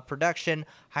 president of production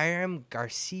Hiram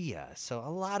Garcia. So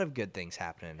a lot of good things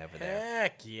happening over there.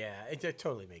 Heck yeah. It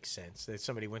totally makes sense that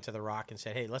somebody went to The Rock and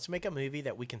said, hey, let's make a movie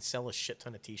that we can sell a shit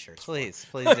ton of t-shirts for. Please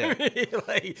do.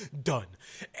 Like, done.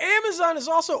 Amazon has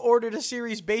also ordered a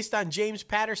series based on James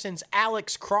Patterson's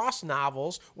Alex Cross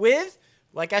novels with,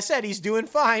 like I said, he's doing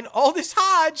fine, Aldous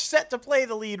Hodge set to play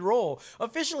the lead role.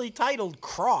 Officially titled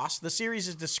Cross, the series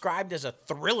is described as a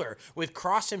thriller, with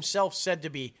Cross himself said to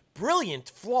be brilliant,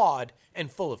 flawed, and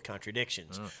full of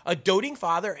contradictions. A doting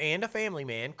father and a family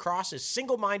man, Cross is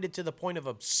single-minded to the point of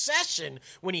obsession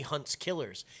when he hunts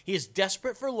killers. He is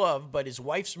desperate for love, but his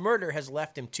wife's murder has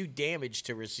left him too damaged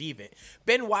to receive it.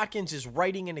 Ben Watkins is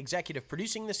writing and executive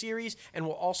producing the series and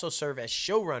will also serve as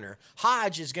showrunner.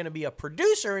 Hodge is going to be a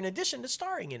producer in addition to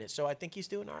starring in it, so I think he's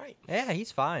doing all right. Yeah,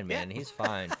 he's fine, man. He's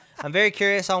fine. I'm very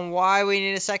curious on why we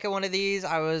need a second one of these.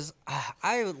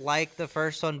 I like the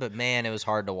first one, but man, it was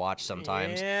hard to watch watch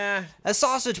sometimes. Yeah. A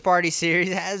Sausage Party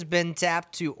series has been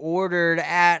tapped to ordered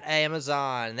at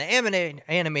Amazon. The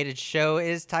animated show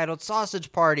is titled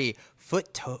Sausage Party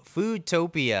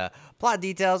Foodtopia. Plot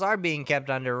details are being kept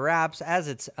under wraps as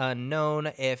it's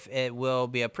unknown if it will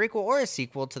be a prequel or a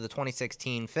sequel to the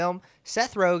 2016 film.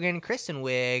 Seth Rogen, Kristen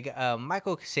Wiig,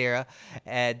 Michael Cera,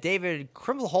 David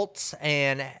Krumholtz,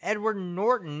 and Edward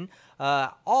Norton,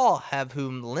 all have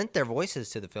whom lent their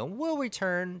voices to the film, will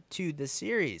return to the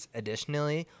series.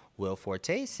 Additionally, Will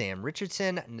Forte, Sam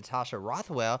Richardson, Natasha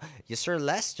Rothwell, Yasser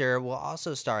Lester will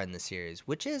also star in the series,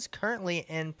 which is currently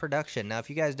in production. Now,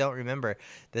 if you guys don't remember,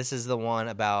 this is the one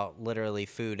about literally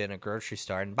food in a grocery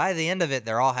store, and by the end of it,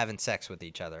 they're all having sex with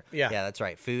each other. Yeah, that's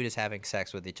right. Food is having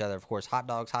sex with each other. Of course, hot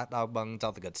dogs, hot dog buns,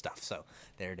 all the good stuff. So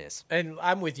there it is. And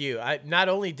I'm with you. Not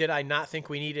only did I not think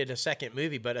we needed a second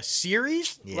movie, but a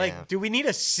series? Yeah. Like, do we need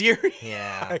a series?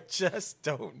 Yeah. I just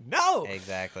don't know.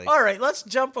 Exactly. All right, let's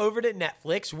jump over to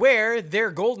Netflix, where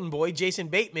their golden boy, Jason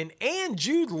Bateman, and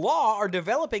Jude Law are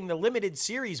developing the limited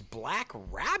series Black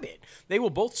Rabbit. They will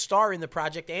both star in the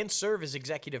project and serve as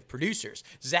executive producers.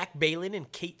 Zach Baylin and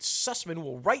Kate Sussman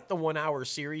will write the one-hour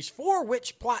series, for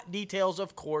which plot details,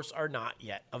 of course, are not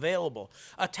yet available.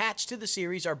 Attached to the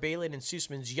series are Baylin and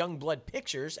Sussman's Youngblood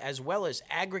Pictures, as well as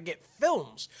Aggregate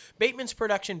Films, Bateman's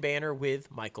production banner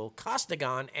with Michael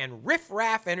Costigan, and Riff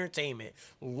Raff Entertainment,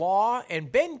 Law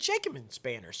and Ben Jacobman's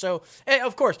banner. So,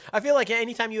 of course, I feel like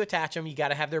anytime you attach them, you got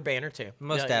to have their banner too.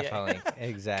 Most definitely.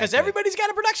 Exactly. Because everybody's got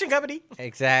a production company.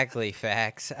 Exactly.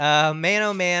 Facts. Man,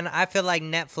 oh man, I feel like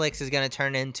Netflix is going to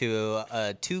turn into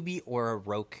a Tubi or a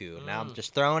Roku. Now, I'm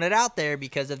just throwing it out there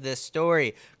because of this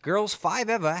story. Girls 5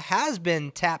 Eva has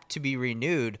been tapped to be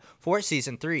renewed for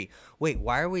season 3. Wait,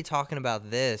 why are we talking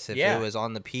about this if it was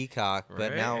on the Peacock,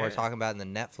 but now we're talking about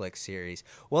in the Netflix series?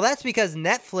 Well, that's because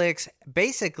Netflix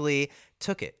basically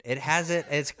took it.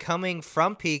 It's coming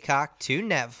from Peacock to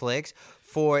Netflix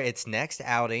for its next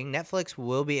outing. Netflix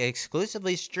will be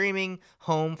exclusively streaming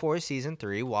home for season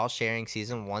 3 while sharing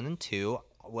season 1 and 2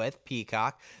 with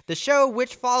Peacock. The show,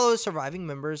 which follows surviving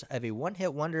members of a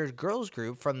one-hit wonder girls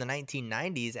group from the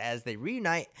 1990s as they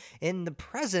reunite in the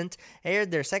present,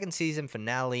 aired their second season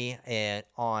finale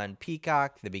on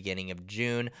Peacock the beginning of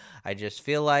June. I just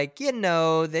feel like,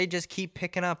 they just keep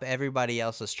picking up everybody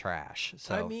else's trash.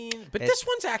 So I mean, but this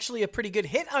one's actually a pretty good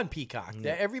hit on Peacock.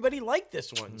 Everybody liked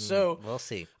this one. So we'll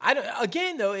see.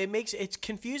 It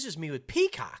confuses me with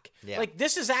Peacock. Yeah. Like,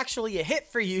 this is actually a hit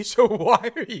for you, so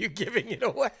why are you giving it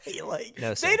away? Like,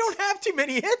 they don't have too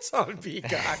many hits on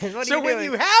Peacock. So when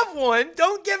you have one,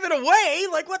 don't give it away.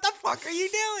 Like, what the fuck are you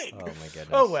doing? Oh my goodness.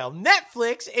 Oh well,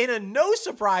 Netflix, in a no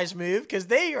surprise move, because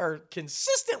they are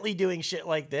consistently doing shit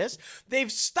like this,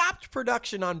 they've stopped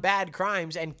production on Bad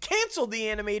Crimes and canceled the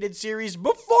animated series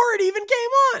before it even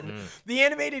came on. The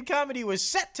animated comedy was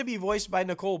set to be voiced by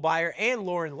Nicole Byer and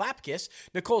Lauren Lapkus.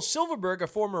 Nicole Silverberg, a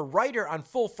former writer on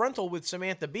Full Frontal with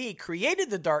Samantha Bee,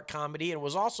 created the dark comedy and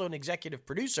was also an executive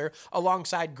producer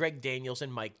alongside Greg Daniels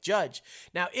and Mike Judge.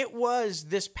 Now, it was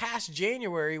this past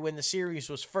January when the series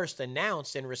was first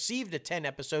announced and received a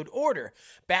 10-episode order.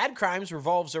 Bad Crimes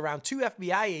revolves around 2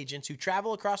 FBI agents who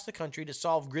travel across the country to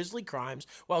solve grisly crimes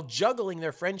while juggling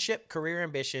their friendship, career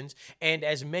ambitions, and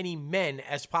as many men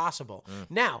as possible.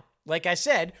 Now, like I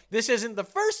said, this isn't the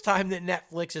first time that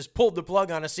Netflix has pulled the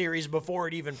plug on a series before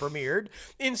it even premiered.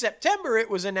 In September, it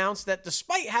was announced that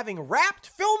despite having wrapped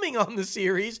filming on the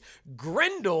series,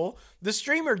 Grendel, the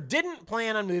streamer, didn't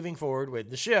plan on moving forward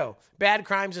with the show. Bad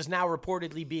Crimes is now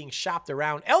reportedly being shopped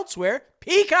around elsewhere.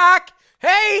 Peacock!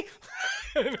 Hey!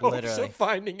 In hopes of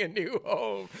finding a new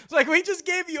home. It's like, we just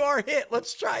gave you our hit.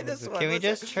 Let's try this one. Can we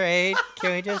just trade?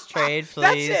 Can we just trade,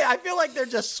 please? That's it. I feel like they're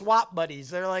just swap buddies.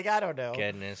 They're like, I don't know.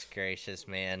 Goodness gracious,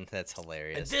 man. That's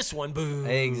hilarious. This one, boo.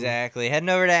 Exactly. Heading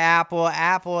over to Apple.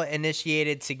 Apple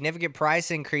initiated significant price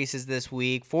increases this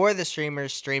week for the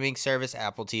streamer's streaming service,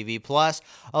 Apple TV Plus,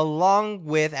 along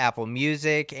with Apple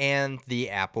Music and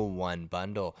the Apple One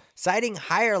bundle. Citing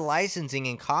higher licensing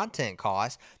and content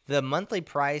costs, the monthly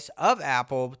price of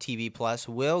Apple TV Plus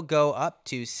will go up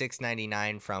to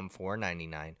 $6.99 from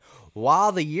 $4.99,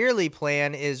 while the yearly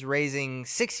plan is raising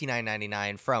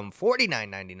 $69.99 from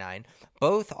 $49.99.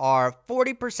 Both are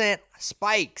 40%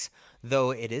 spikes,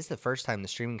 though it is the first time the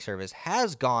streaming service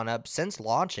has gone up since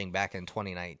launching back in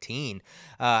 2019.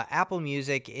 Apple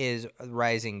Music is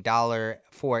raising the dollar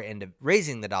for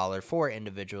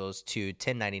individuals to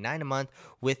 $10.99 a month,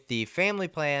 with the family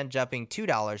plan jumping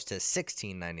 $2 to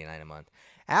 $16.99 a month.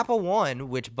 Apple One,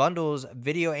 which bundles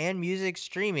video and music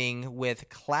streaming with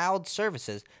cloud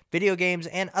services, video games,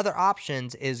 and other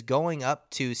options, is going up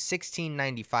to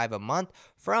 $16.95 a month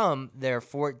from their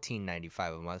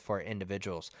 $14.95 a month for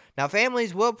individuals. Now,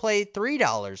 families will pay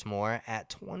 $3 more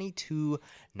at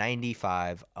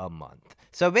 $22.95 a month.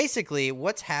 So basically,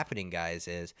 what's happening, guys,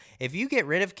 is if you get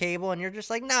rid of cable and you're just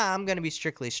like, nah, I'm going to be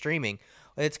strictly streaming,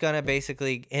 it's going to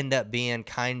basically end up being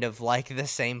kind of like the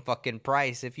same fucking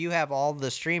price. If you have all the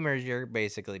streamers, you're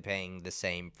basically paying the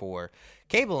same for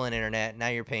cable and internet. Now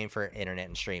you're paying for internet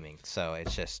and streaming. So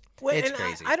it's just, it's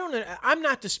crazy. I don't know. I'm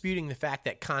not disputing the fact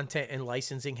that content and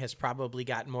licensing has probably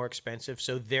gotten more expensive,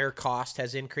 so their cost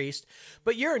has increased.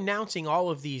 But you're announcing all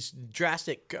of these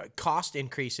drastic cost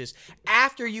increases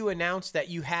after you announced that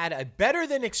you had a better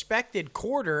than expected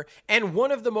quarter and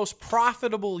one of the most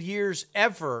profitable years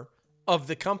ever of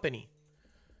the company.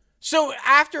 So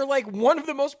after like one of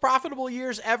the most profitable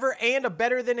years ever and a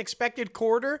better than expected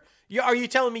quarter, are you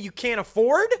telling me you can't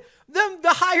afford the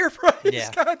higher price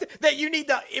content that you need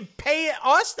to pay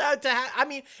us to have? I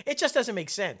mean, it just doesn't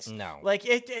make sense. No. Like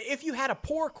if you had a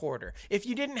poor quarter, if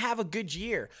you didn't have a good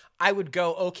year, I would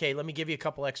go, okay, let me give you a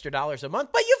couple extra dollars a month,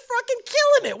 but you're fucking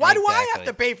killing it. Why do I have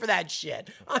to pay for that shit?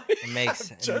 I mean, it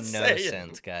makes no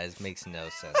sense, guys. Makes no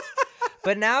sense.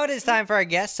 But now it is time for our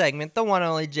guest segment, the one and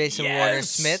only Jason Warner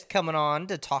Smith, coming on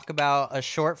to talk about a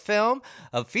short film,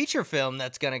 a feature film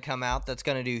that's going to come out that's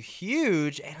going to do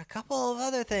huge, and a couple of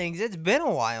other things. It's been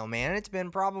a while, man. It's been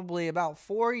probably about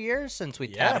 4 years since we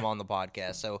had him on the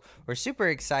podcast, so we're super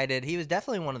excited. He was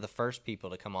definitely one of the first people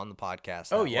to come on the podcast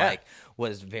that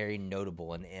was very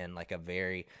notable and like a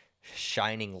very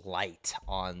shining light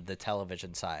on the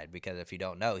television side, because if you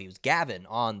don't know, he was Gavin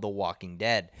on The Walking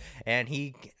Dead, and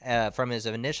he from his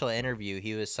initial interview,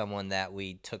 he was someone that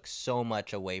we took so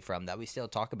much away from that we still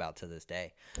talk about to this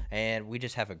day, and we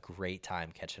just have a great time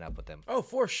catching up with him. Oh,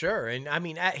 for sure. And I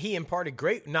mean, he imparted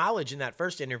great knowledge in that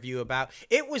first interview about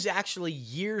it was actually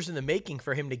years in the making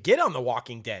for him to get on The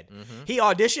Walking Dead. He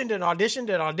auditioned and auditioned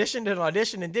and auditioned and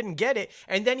auditioned and didn't get it,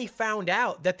 and then he found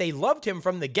out that they loved him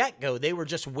from the get-go. They were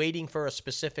just waiting for a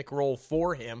specific role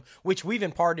for him, which we've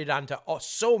imparted onto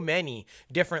so many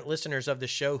different listeners of the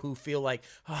show who feel like,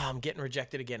 oh, I'm getting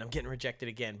rejected again.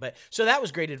 But so that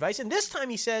was great advice. And this time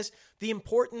he says the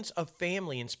importance of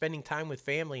family and spending time with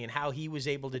family and how he was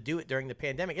able to do it during the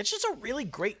pandemic. It's just a really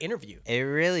great interview. It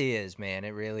really is, man.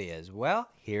 It really is. Well,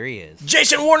 here he is.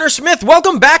 Jason Warner Smith,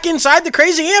 welcome back inside the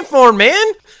Crazy Ant Farm, man.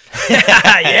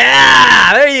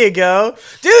 Yeah, there you go.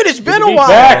 Dude, it's been a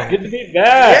while. Good to be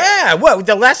back. Yeah, well,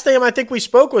 the last time I think we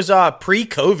spoke was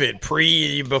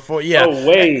pre-COVID, before. Yeah.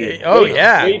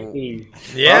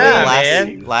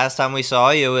 Last time we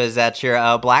saw you was at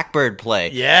your Blackbird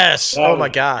play. Yes. Oh my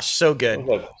gosh, so good.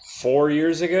 Like 4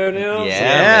 years ago now.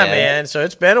 Yeah, man. So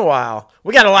it's been a while.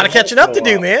 We got a lot of catching up to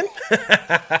do, man.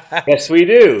 Yes, we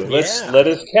do. Let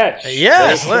us catch.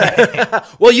 Yes.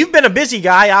 Well, you've been a busy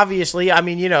guy, obviously. I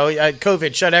mean,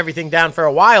 COVID shut everything down for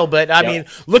a while, but I mean,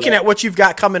 looking at what you've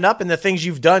got coming up and the things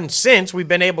you've done since we've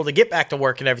been able to get back to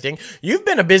work and everything, you've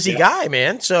been a busy guy,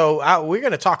 man. So we're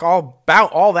going to talk all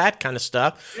about all that kind of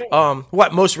stuff.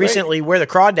 Most recently, Where the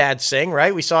Crawdads Sing,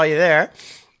 right? We saw you there.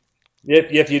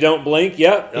 If you don't blink,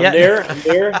 I'm there. I'm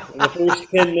there. In the first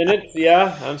 10 minutes,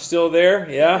 I'm still there.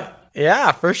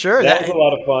 Yeah, for sure. That was a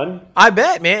lot of fun. I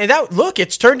bet, man. And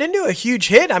it's turned into a huge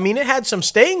hit. I mean, it had some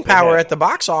staying power at the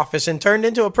box office and turned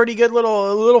into a pretty good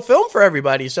little film for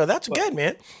everybody. So that's good,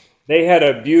 man. They had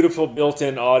a beautiful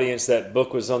built-in audience. That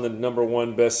book was on the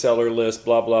 #1 bestseller list,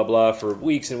 blah, blah, blah, for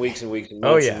weeks and weeks and weeks and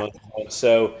months and months and months.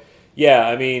 So,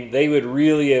 I mean, they would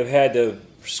really have had to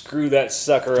screw that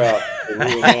sucker up.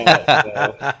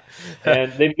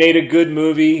 And they made a good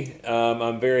movie.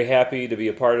 I'm very happy to be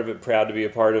a part of it, proud to be a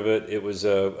part of it. It was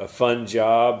a fun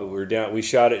job. We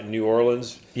shot it in New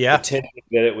Orleans, pretending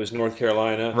that it was North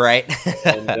Carolina. Right.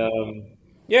 And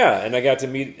and I got to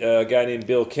meet a guy named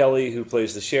Bill Kelly who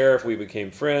plays the sheriff. We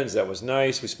became friends. That was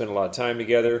nice. We spent a lot of time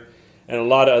together and a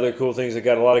lot of other cool things. I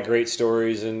got a lot of great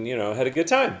stories and, had a good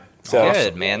time. So,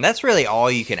 good, man. That's really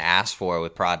all you can ask for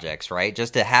with projects, right?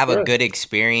 Just to have a good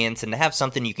experience and to have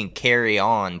something you can carry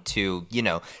on to,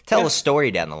 tell a story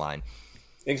down the line.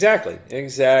 Exactly.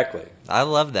 I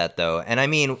love that, though. And I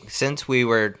mean, since we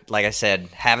were, like I said,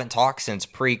 haven't talked since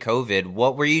pre-COVID,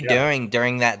 what were you doing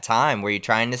during that time? Were you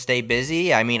trying to stay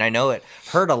busy? I mean, I know it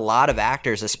hurt a lot of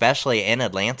actors, especially in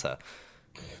Atlanta.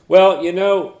 Well,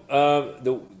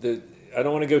 I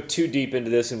don't want to go too deep into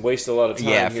this and waste a lot of time.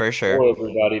 Yeah, for sure. For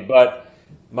everybody, but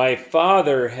My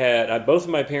father had, both of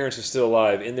my parents are still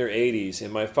alive in their 80s,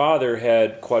 and my father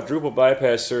had quadruple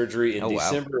bypass surgery in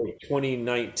December of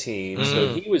 2019.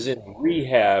 So he was in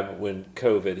rehab when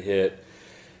COVID hit.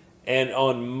 And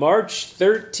on March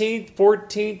 13th,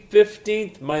 14th,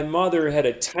 15th, my mother had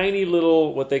a tiny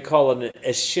little, what they call an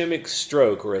ischemic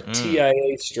stroke or a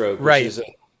TIA stroke, which is a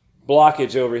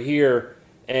blockage over here.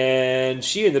 And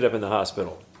she ended up in the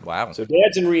hospital. Wow. So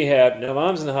dad's in rehab. Now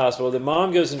mom's in the hospital. Then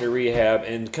mom goes into rehab,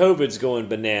 and COVID's going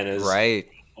bananas. Right.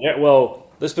 Yeah,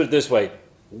 well, let's put it this way.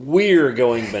 We're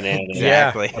going bananas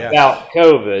Exactly. about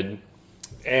COVID.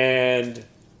 And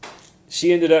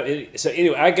she ended up... So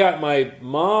anyway, I got my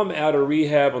mom out of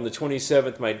rehab on the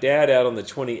 27th, my dad out on the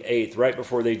 28th, right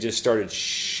before they just started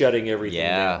shutting everything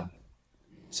down.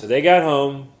 So they got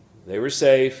home. They were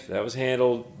safe. That was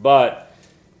handled. But...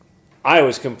 I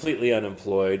was completely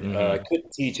unemployed.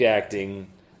 Couldn't teach acting.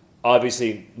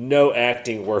 Obviously, no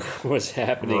acting work was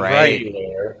happening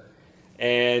anywhere.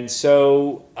 And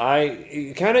so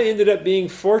it kind of ended up being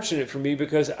fortunate for me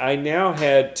because I now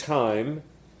had time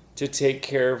to take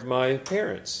care of my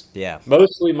parents. Yeah.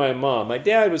 Mostly my mom. My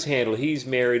dad was handled. He's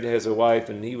married, has a wife,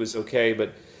 and he was okay.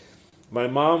 But my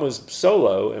mom was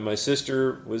solo, and my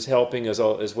sister was helping as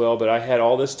well. But I had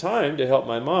all this time to help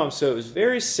my mom. So it was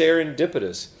very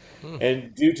serendipitous.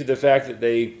 And due to the fact that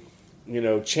they,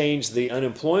 changed the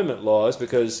unemployment laws,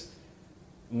 because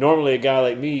normally a guy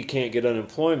like me can't get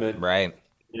unemployment. Right.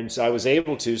 And so I was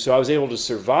able to. So I was able to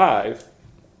survive.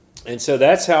 And so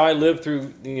that's how I lived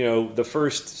through, the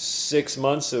first 6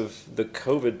 months of the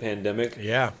COVID pandemic.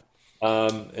 Yeah.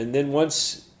 And then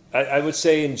once, I would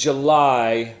say in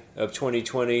July of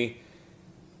 2020,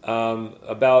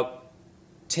 about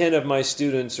 10 of my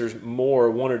students or more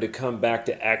wanted to come back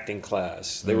to acting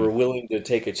class. They were willing to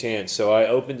take a chance. So I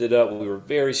opened it up. We were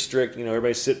very strict.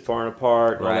 Everybody sit far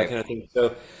apart and all that kind of thing.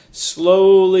 So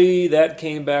slowly that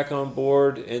came back on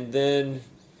board. And then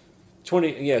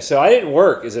so I didn't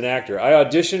work as an actor. I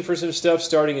auditioned for some stuff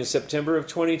starting in September of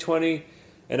 2020.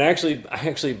 And I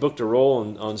actually booked a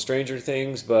role on Stranger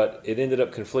Things, but it ended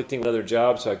up conflicting with other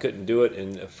jobs, so I couldn't do it.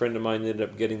 And a friend of mine ended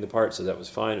up getting the part, so that was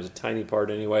fine. It was a tiny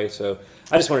part anyway, so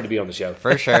I just wanted to be on the show.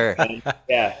 For sure.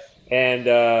 And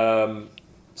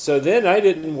so then I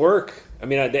didn't work. I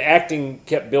mean, the acting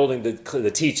kept building,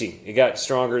 the teaching. It got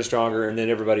stronger and stronger, and then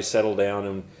everybody settled down.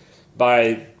 And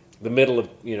by the middle of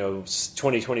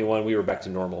 2021, we were back to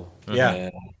normal. Yeah.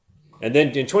 And then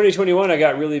in 2021, I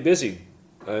got really busy.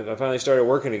 I finally started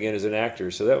working again as an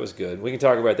actor, so that was good. We can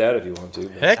talk about that if you want to.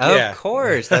 Heck yeah. Of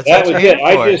course. That's that what was you're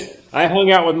it. here for. I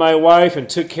hung out with my wife and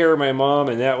took care of my mom,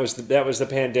 and that was the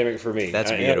pandemic for me.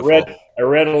 That's beautiful. I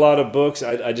read a lot of books.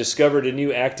 I discovered a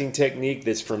new acting technique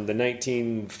that's from the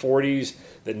 1940s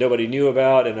that nobody knew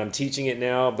about, and I'm teaching it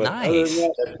now. But other than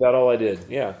that, that's about all I did.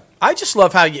 Yeah. I just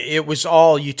love how it was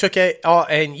all, you took it all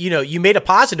and, you made a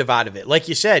positive out of it. Like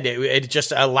you said, it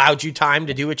just allowed you time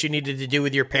to do what you needed to do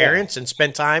with your parents and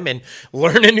spend time and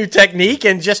learn a new technique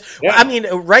and just, I mean,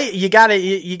 right. You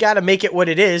gotta make it what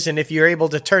it is. And if you're able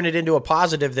to turn it into a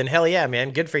positive, then hell yeah, man,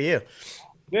 good for you.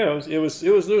 Yeah, there was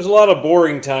a lot of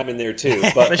boring time in there too,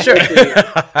 but sure.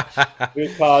 it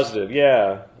was positive.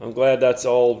 Yeah. I'm glad that's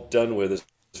all done with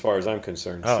as far as I'm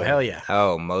concerned. Oh, hell yeah.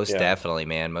 Oh, most definitely,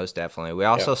 man. Most definitely. We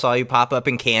also saw you pop up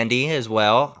in Candy as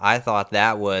well. I thought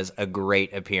that was a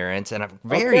great appearance and a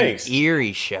very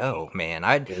eerie show, man.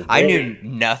 I knew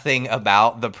nothing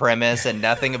about the premise and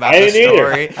nothing about the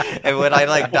story. And when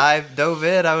I dove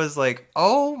in, I was like,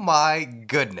 oh my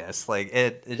goodness. Like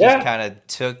it just kind of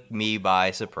took me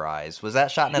by surprise. Was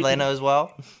that shot in Atlanta as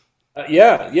well?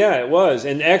 Yeah, it was.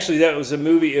 And actually that was a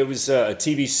movie. It was a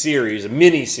TV series, a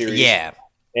mini series. Yeah.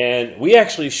 And we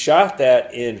actually shot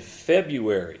that in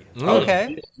February of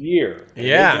this year. And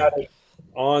we got it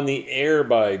on the air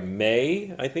by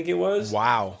May, I think it was.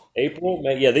 Wow. April,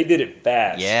 May. Yeah, they did it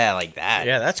fast. Yeah, like that.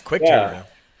 Yeah, that's quick turnaround.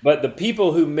 But the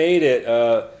people who made it,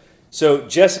 so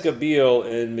Jessica Biel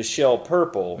and Michelle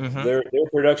Purple, their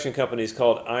production company is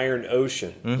called Iron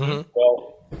Ocean. Mm-hmm.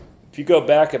 Well, if you go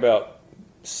back about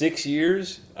 6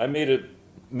 years, I made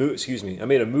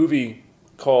a movie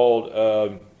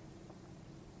called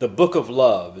The Book of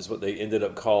Love is what they ended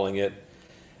up calling it.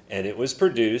 And it was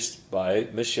produced by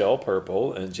Michelle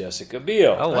Purple and Jessica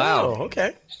Biel. Oh, wow. Oh,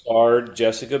 okay. Starred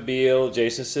Jessica Biel,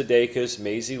 Jason Sudeikis,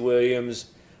 Maisie Williams.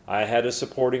 I had a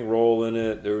supporting role in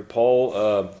it. There were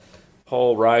Paul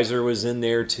Reiser was in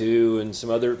there too, and some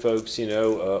other folks,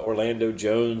 Orlando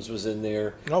Jones was in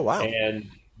there. Oh, wow. And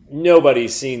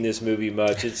nobody's seen this movie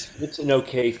much. It's an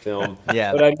okay film.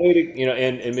 Yeah. But I made it,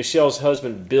 and Michelle's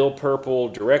husband, Bill Purple,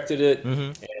 directed it.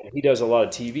 Mm-hmm. And he does a lot of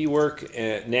TV work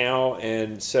now.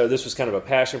 And so this was kind of a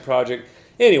passion project.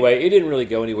 Anyway, it didn't really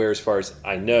go anywhere as far as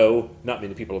I know. Not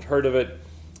many people have heard of it.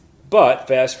 But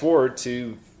fast forward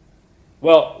to,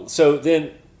 so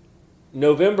then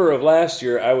November of last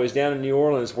year, I was down in New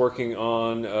Orleans working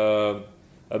on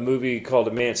a movie called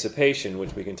Emancipation,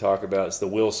 which we can talk about. It's the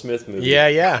Will Smith movie.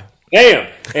 Yeah.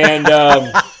 Damn! And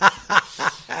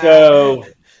so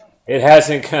it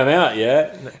hasn't come out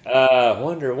yet.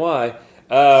 Wonder why.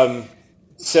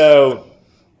 So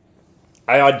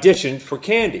I auditioned for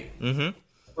Candy. Mm-hmm.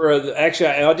 Actually,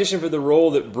 I auditioned for the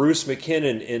role that Bruce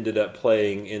McKinnon ended up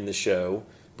playing in the show.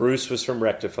 Bruce was from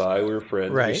Rectify. We were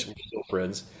friends. Right. We're still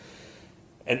friends.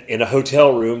 And in a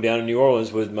hotel room down in New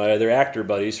Orleans with my other actor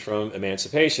buddies from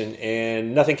Emancipation,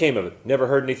 and nothing came of it. Never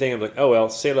heard anything. I'm like, oh, well,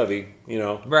 c'est la vie,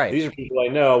 Right. These are people I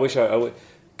know. I wish I would.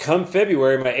 Come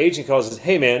February, my agent calls and says,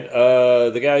 hey, man,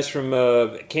 the guys from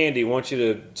Candy want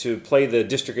you to play the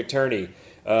district attorney.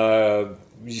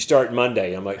 You start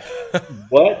Monday. I'm like,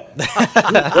 what?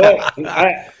 What?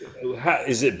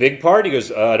 Is it a big part? He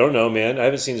goes, I don't know, man. I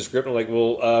haven't seen the script. I'm like,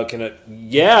 well, can I?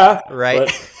 Yeah.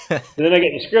 Right. But then I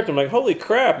get the script. I'm like, holy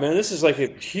crap, man. This is like a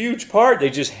huge part they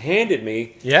just handed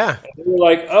me. Yeah. And they were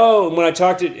like, oh, and when I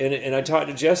talked to, I talked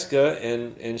to Jessica,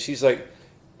 and she's like,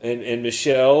 and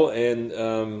Michelle, and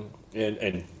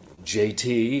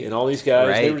JT and all these guys.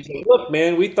 Right. They were saying, look,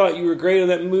 man, we thought you were great on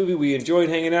that movie. We enjoyed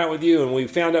hanging out with you, and we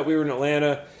found out we were in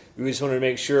Atlanta. We just wanted to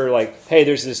make sure, like, hey,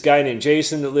 there's this guy named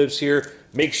Jason that lives here.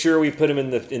 Make sure we put him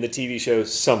in the TV show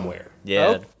somewhere.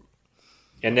 Yeah. Oh.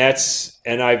 And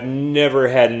I've never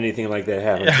had anything like that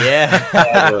happen.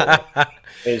 Yeah.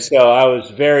 And so I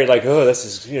was very like, oh, this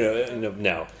is,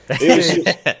 no. It was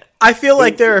just, I feel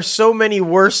like there are so many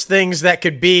worse things that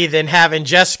could be than having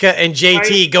Jessica and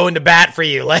JT going to bat for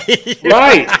you. Like,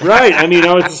 right. I mean,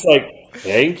 I was just like,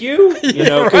 thank you,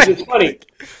 because right. It's funny.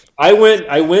 I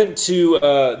went to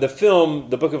the film,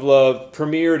 The Book of Love,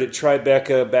 premiered at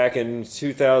Tribeca back in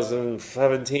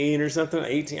 2017 or something,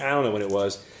 18. I don't know when it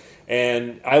was.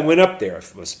 And I went up there.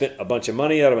 I spent a bunch of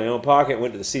money out of my own pocket,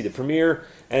 went to see the premiere,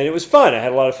 and it was fun. I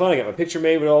had a lot of fun. I got my picture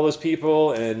made with all those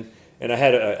people, and I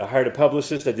hired a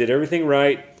publicist. I did everything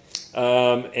right.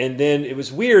 And then it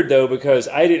was weird, though, because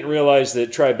I didn't realize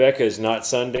that Tribeca is not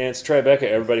Sundance. Tribeca,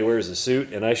 everybody wears a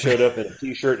suit, and I showed up in a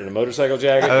T-shirt and a motorcycle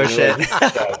jacket. Oh, shit. Like,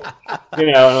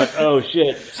 I'm like, oh,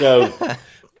 shit. So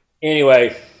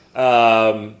anyway,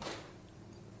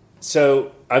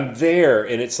 so I'm there,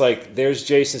 and it's like there's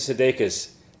Jason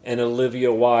Sudeikis and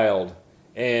Olivia Wilde,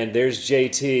 and there's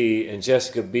JT and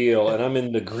Jessica Biel, and I'm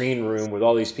in the green room with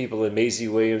all these people, and Maisie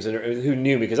Williams, and who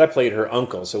knew me because I played her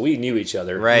uncle, so we knew each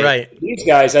other. Right. These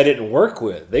guys I didn't work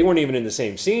with; they weren't even in the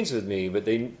same scenes with me, but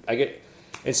and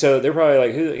so they're probably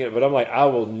like, who? But I'm like, I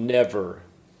will never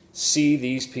see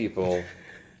these people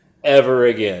ever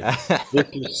again. This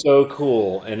is so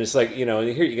cool. And it's like, and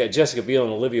here you got Jessica Biel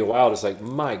and Olivia Wilde. It's like,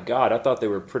 my God, I thought they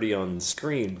were pretty on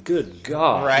screen. Good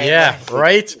God. Right. Yeah,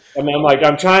 right? I mean,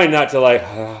 I'm trying not to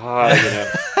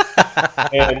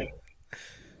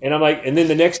and I'm like, and then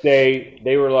the next day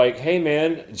they were like, hey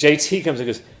man, JT comes and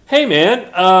goes, hey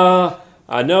man,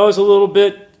 I know I was a little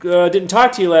bit, didn't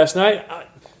talk to you last night.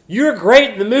 You're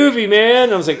great in the movie, man.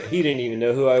 And I was like, he didn't even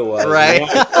know who I was. Right.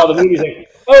 I saw the movie, he's like,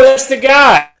 oh, that's the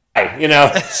guy.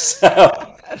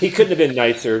 So he couldn't have been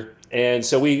nicer. And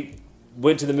so we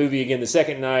went to the movie again the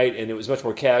second night, and it was much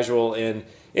more casual. And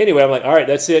anyway, I'm like, all right,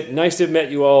 that's it. Nice to have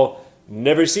met you all.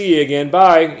 Never see you again.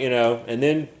 Bye. And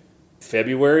then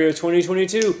February of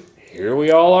 2022, here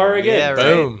we all are again. Yeah,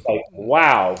 right. Boom. Like,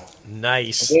 wow.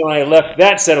 Nice. And then when I left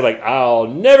that set, I'm like, I'll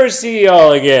never see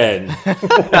y'all again.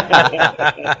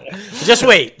 Just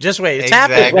wait. It's Exactly.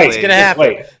 happening. It's going to happen.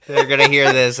 Wait. They're going to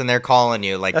hear this and they're calling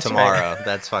you like That's tomorrow.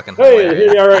 That's fucking Hey, hilarious.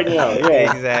 here they are right now.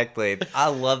 Yeah. Exactly. I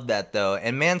love that though.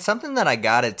 And man, something that I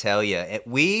got to tell you,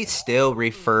 we still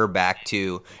refer back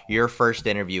to your first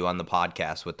interview on the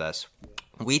podcast with us.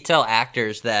 We tell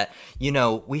actors that,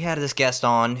 we had this guest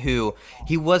on who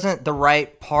he wasn't the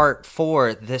right part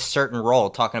for this certain role,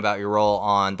 talking about your role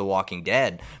on The Walking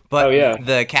Dead. But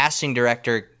the casting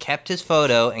director kept his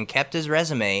photo and kept his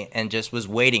resume and just was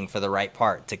waiting for the right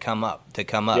part to come up.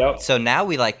 Yep. So now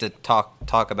we like to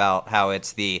talk about how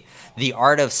it's the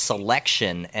art of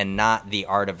selection and not the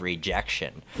art of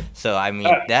rejection. So, I mean,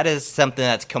 that is something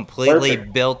that's completely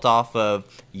built off of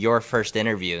your first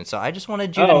interview. And so I just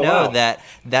wanted you to know that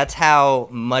that's how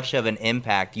much of an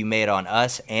impact you made on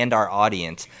us and our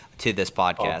audience to this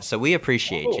podcast. So we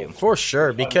appreciate you. For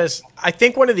sure, because I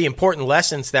think one of the important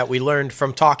lessons that we learned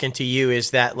from talking to you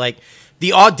is that, like,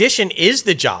 The audition is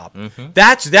the job.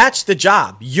 That's the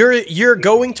job. You're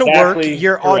going to work,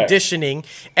 you're correct. Auditioning,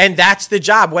 and that's the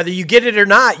job. Whether you get it or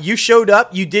not, you showed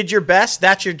up, you did your best,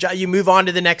 that's your job. You move on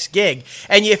to the next gig.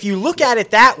 And if you look at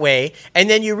it that way, and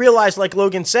then you realize, like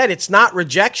Logan said, it's not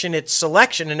rejection, it's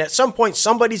selection. And at some point,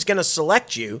 somebody's going to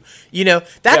select you.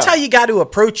 That's how you got to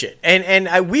approach it.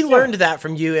 And we learned that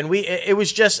from you, and it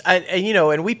was just,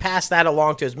 and we passed that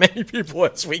along to as many people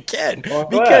as we can,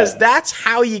 because that's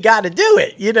how you got to do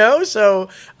it, So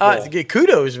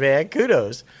kudos, man,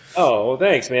 kudos. Oh, well,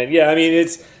 thanks, man. Yeah, I mean,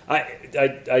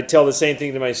 I tell the same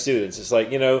thing to my students. It's like,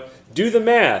 do the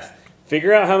math,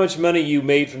 figure out how much money you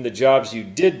made from the jobs you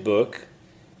did book,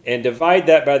 and divide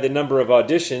that by the number of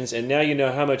auditions, and now you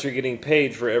know how much you're getting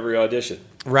paid for every audition.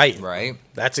 Right.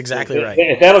 That's exactly right.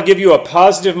 If that'll give you a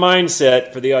positive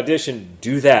mindset for the audition,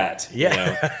 do that.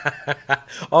 Yeah.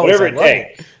 Whatever it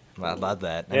takes. I love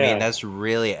that. I mean, that's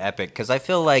really epic, because I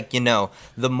feel like, the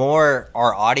more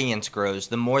our audience grows,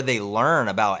 the more they learn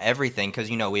about everything,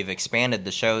 because, we've expanded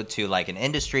the show to like an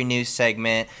industry news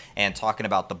segment and talking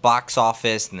about the box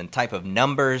office and the type of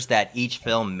numbers that each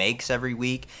film makes every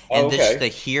week. And just to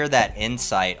hear that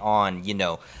insight on,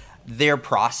 their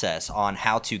process on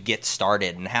how to get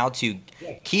started and how to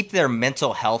keep their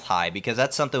mental health high, because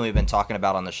that's something we've been talking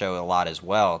about on the show a lot as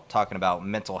well, talking about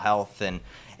mental health and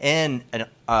in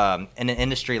an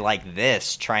industry like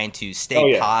this, trying to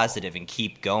stay positive and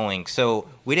keep going. So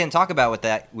we didn't talk about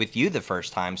with you the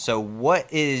first time. So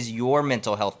what is your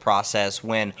mental health process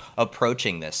when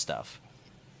approaching this stuff?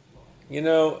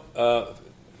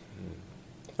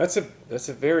 That's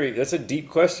a deep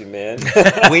question, man.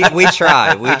 we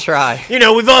try.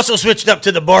 We've also switched up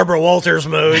to the Barbara Walters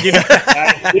mode.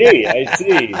 I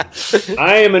see.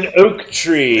 I am an oak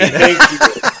tree. Thank you.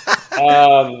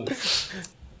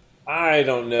 I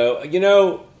don't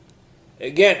know.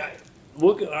 Again,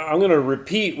 I'm going to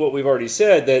repeat what we've already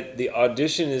said, that the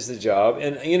audition is the job.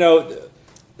 And,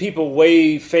 people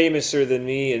way famouser than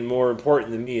me and more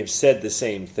important than me have said the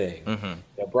same thing.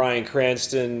 Bryan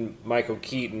Cranston, Michael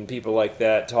Keaton, people like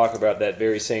that talk about that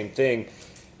very same thing.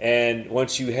 And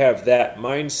once you have that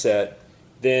mindset,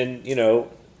 then,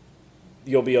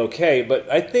 you'll be okay. But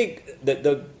I think that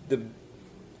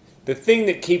the thing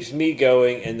that keeps me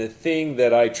going, and the thing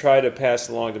that I try to pass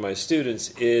along to my students,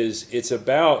 is it's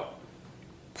about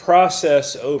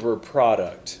process over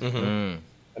product. And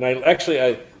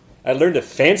I learned a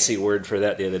fancy word for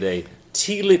that the other day: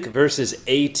 telic versus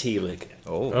atelic.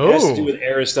 It has to do with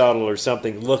Aristotle or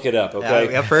something. Look it up,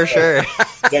 okay? Yeah, for sure.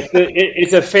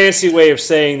 It's a fancy way of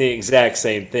saying the exact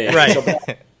same thing. Right. So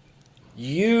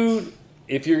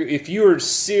if you're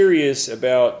serious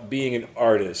about being an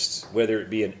artist, whether it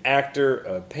be an actor,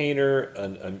 a painter,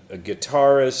 a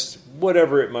guitarist,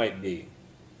 whatever it might be,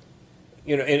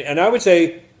 and I would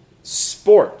say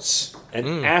sports,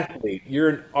 an athlete, you're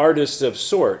an artist of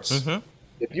sorts.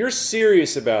 If you're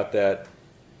serious about that,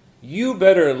 you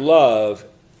better love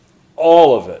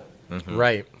all of it.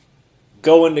 Right.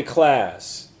 Going to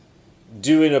class,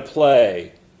 doing a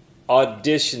play,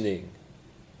 auditioning,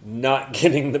 not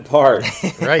getting the part.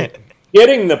 Right.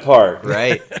 Getting the part.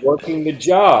 Right. Working the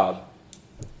job.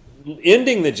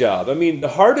 Ending the job. I mean, the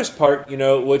hardest part,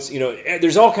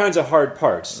 there's all kinds of hard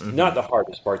parts. Not the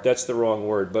hardest part, that's the wrong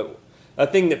word. But a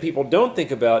thing that people don't think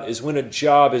about is when a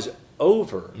job is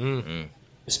over.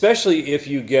 Especially if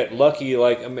you get lucky.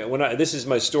 Like, this is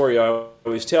my story I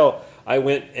always tell. I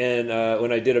went and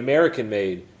when I did American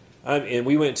Made, and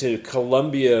we went to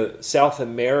Colombia, South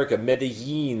America,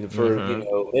 Medellin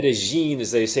Medellin,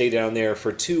 as they say down there,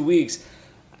 for 2 weeks.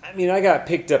 I mean, I got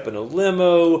picked up in a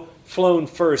limo, flown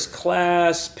first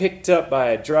class, picked up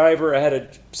by a driver. I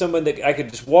had someone that I could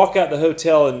just walk out the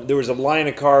hotel, and there was a line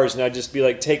of cars, and I'd just be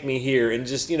like, take me here, and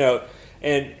just,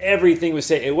 and everything was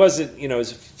safe. It wasn't, it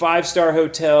was 5-star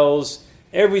hotels.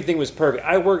 Everything was perfect.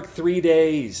 I worked 3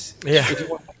 days. Yeah. If you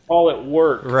want to call it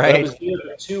work. Right. I was there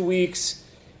for 2 weeks.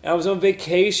 I was on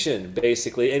vacation,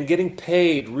 basically, and getting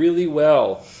paid really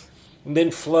well. And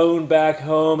then flown back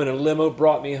home, and a limo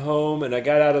brought me home, and I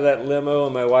got out of that limo,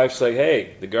 and my wife's like,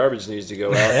 hey, the garbage needs to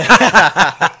go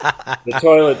out. The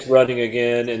toilet's running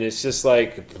again, and it's just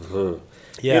like,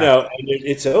 yeah. And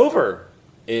it's over.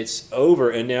 It's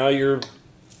over, and now you're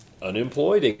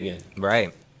unemployed again.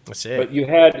 Right. That's it. But you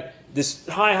had this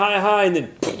high, and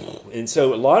then, and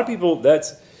so a lot of people,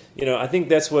 that's, I think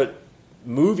that's what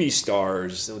movie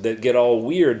stars that get all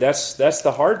weird, that's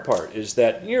the hard part, is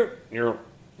that you're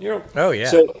oh yeah.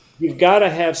 So you've got to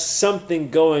have something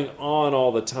going on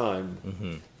all the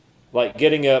time. Like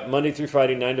getting up Monday through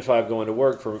Friday, 9 to 5, going to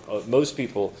work. For most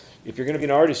people, if you're going to be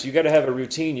an artist, you got to have a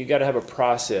routine. You got to have a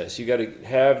process. You got to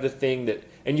have the thing that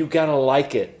and you got to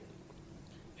like it.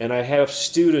 And I have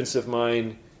students of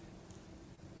mine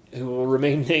who will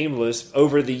remain nameless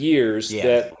over the years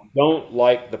that don't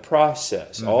like the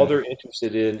process. All they're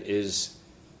interested in is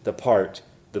the part,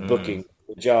 the booking,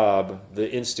 the job, the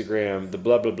Instagram, the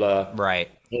blah, blah, blah. Right.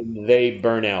 And they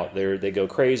burn out. They go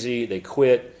crazy. They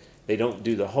quit. They don't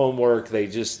do the homework. They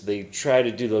try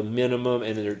to do the minimum,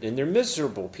 and they're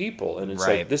miserable people. And it's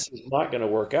like, this is not going to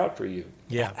work out for you.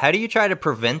 Yeah. How do you try to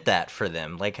prevent that for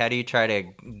them? Like, how do you try to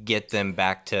get them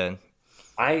back to?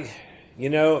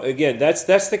 Again,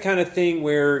 that's the kind of thing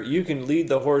where you can lead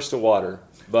the horse to water,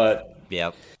 but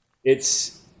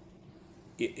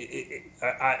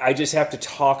I just have to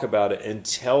talk about it and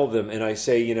tell them. And I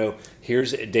say,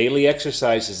 here's daily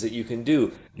exercises that you can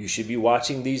do. You should be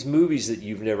watching these movies that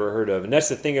you've never heard of. And that's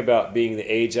the thing about being the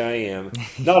age I am.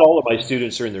 Not all of my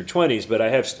students are in their 20s, but I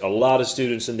have a lot of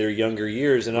students in their younger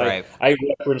years. And I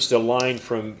referenced a line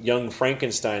from Young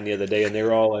Frankenstein the other day, and they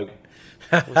were all like,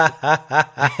 and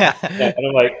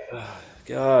I'm like, oh,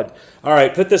 God. All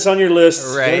right, put this on your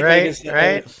list.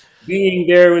 Right. Being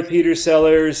there with Peter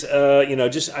Sellers,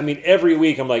 every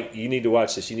week I'm like, you need to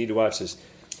watch this. You need to watch this.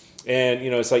 And,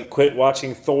 it's like quit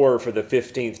watching Thor for the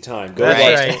 15th time. Go watch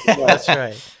it. That's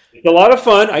right. It's a lot of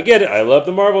fun. I get it. I love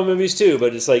the Marvel movies too,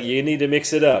 but it's like you need to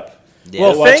mix it up. Yeah.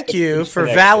 Well, thank you for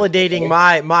validating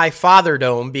my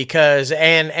fatherdom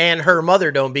and her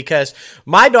motherdom, because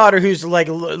my daughter, who's like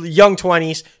young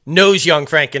 20s, knows Young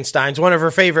Frankenstein's one of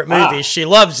her favorite movies. She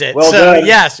loves it. Well done.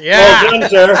 Yes, well done,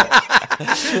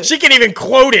 sir. She can even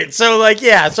quote it. So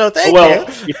so thank you.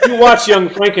 If you watch Young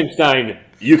Frankenstein,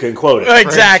 you can quote it.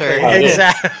 Exactly.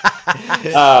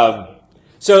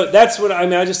 So that's what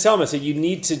I just tell them. I say you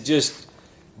need to just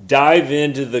dive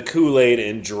into the Kool-Aid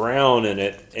and drown in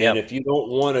it. And if you don't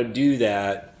want to do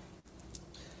that,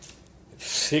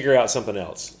 figure out something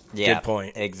else. Yeah, good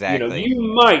point. Exactly. You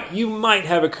might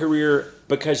have a career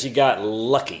because you got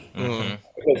lucky.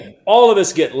 Because all of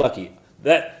us get lucky.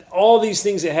 That all these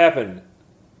things that happen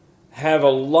have a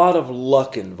lot of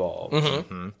luck involved.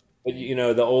 But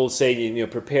the old saying,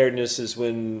 preparedness is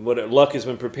luck is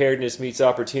when preparedness meets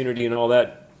opportunity, and all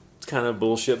that kind of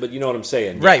bullshit. But you know what I'm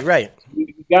saying, right?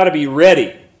 You got to be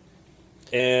ready,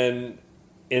 and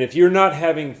if you're not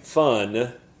having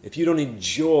fun, if you don't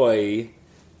enjoy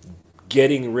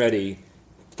getting ready,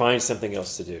 find something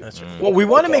else to do. That's right. Well, we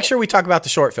want to make sure we talk about the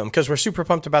short film because we're super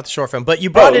pumped about the short film. But you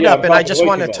brought it up, and I just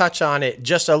want to touch on it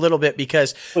just a little bit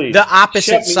because the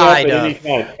opposite side of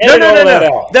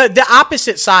the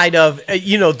opposite side of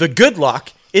the good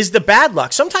luck is the bad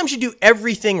luck. Sometimes you do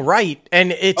everything right,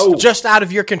 and it's just out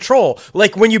of your control.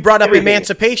 Like when you brought up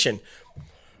Emancipation.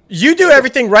 You do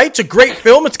everything right. It's a great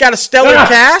film. It's got a stellar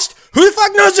cast. Who the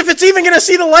fuck knows if it's even going to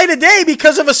see the light of day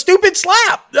because of a stupid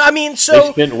slap? I mean, so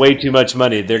they spent way too much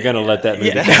money. They're going to let that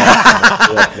movie come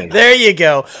out. There you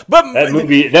go. But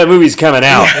that movie's coming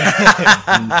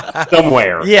out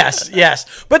somewhere.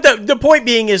 Yes. But the point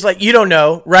being is, like, you don't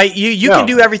know, right? You can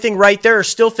do everything right. There are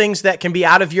still things that can be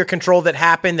out of your control that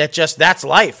happen. That's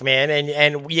life, man,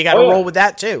 and you got to roll with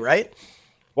that too, right?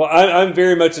 Well, I'm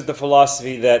very much of the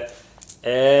philosophy that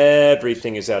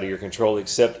everything is out of your control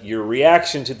except your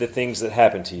reaction to the things that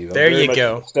happen to you. There you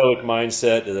go. Stoic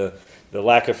mindset, the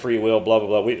lack of free will, blah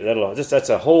blah blah. That's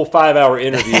a whole 5-hour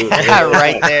interview.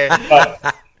 Right there.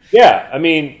 I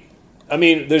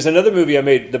mean, there's another movie I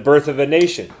made, The Birth of a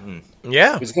Nation.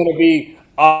 Yeah, it's going to be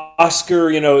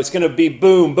Oscar. It's going to be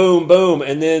boom, boom, boom,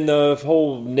 and then the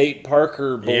whole Nate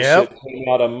Parker bullshit came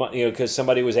out because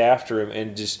somebody was after him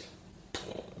and just.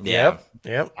 Yep.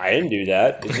 I didn't do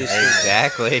that.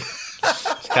 Exactly.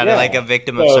 It's kind of like a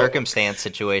victim of circumstance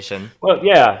situation. Well,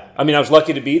 yeah. I mean, I was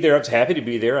lucky to be there. I was happy to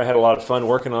be there. I had a lot of fun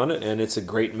working on it, and it's a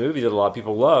great movie that a lot of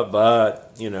people love.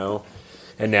 But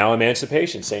and now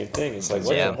Emancipation, same thing. It's like,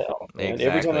 what the hell?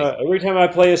 Exactly. Every time I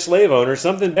play a slave owner,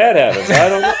 something bad happens. I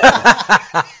don't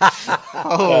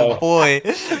know. Boy,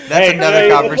 that's another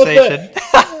conversation.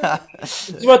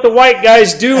 It's what the white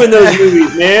guys do in those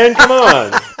movies, man. Come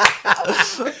on.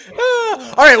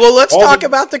 All right, well, let's talk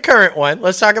about the current one.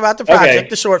 Let's talk about the project,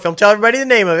 the short film. Tell everybody the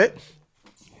name of it.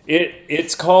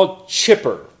 It's called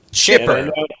Chipper.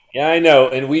 I know.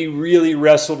 And we really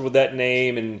wrestled with that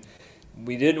name, and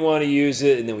we didn't want to use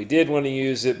it, and then we did want to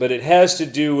use it, but it has to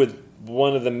do with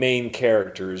one of the main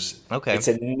characters. Okay. It's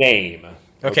a name.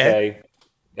 Okay.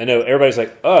 I know everybody's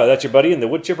like, oh, that's your buddy in the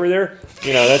wood chipper there?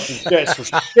 That's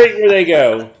straight where they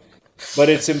go. But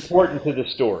it's important to the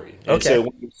story. And so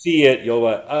when you see it, you'll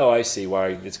I see why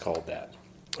it's called that.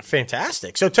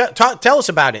 Fantastic. So tell us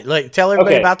about it. Like, tell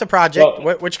everybody about the project,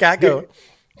 what you got going.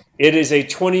 It is a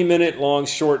 20-minute long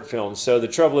short film. So the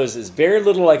trouble is, very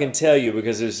little I can tell you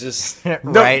because there's just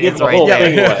right. It's the whole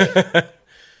thing away.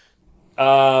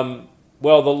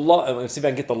 Well, let's see if I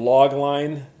can get the log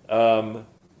line.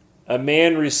 A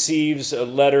man receives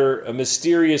a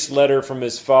mysterious letter from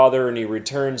his father, and he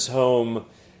returns home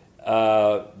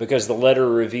because the letter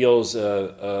reveals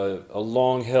a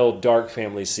long-held dark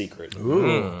family secret.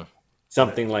 Ooh.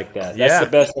 Something like that. That's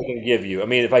the best I can give you. I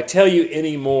mean, if I tell you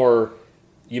any more,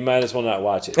 you might as well not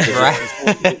watch it.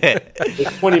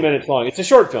 It's 20 minutes long. It's a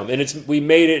short film, and we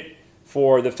made it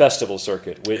for the festival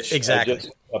circuit, which exactly. I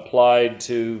just applied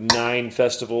to 9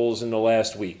 festivals in the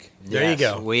last week. There you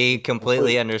go. We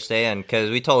completely understand because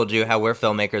we told you how we're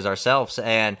filmmakers ourselves,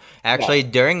 and actually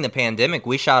during the pandemic,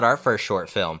 we shot our first short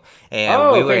film,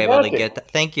 and we were able to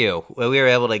get. Thank you. We were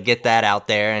able to get that out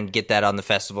there and get that on the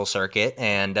festival circuit,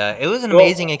 and it was an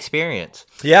amazing experience.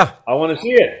 Yeah, I want to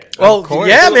see it. Well,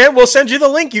 yeah, man, we'll send you the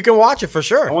link. You can watch it for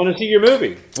sure. I want to see your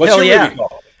movie. What's your movie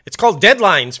called? It's called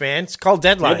Deadlines, man. It's called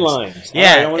Deadlines.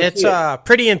 Yeah, right, it's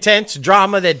pretty intense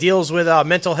drama that deals with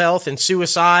mental health and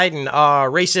suicide and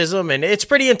racism, and it's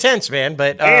pretty intense, man.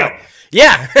 But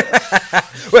yeah,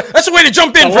 that's a way to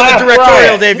jump in for the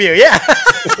directorial debut. Yeah,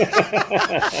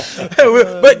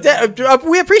 but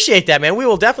we appreciate that, man. We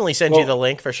will definitely send you the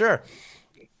link for sure.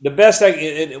 The best I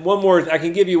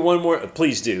can give you one more.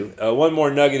 Please do. One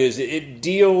more nugget is it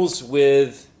deals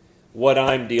with what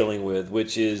I'm dealing with,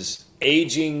 which is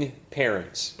aging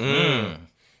parents.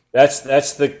 That's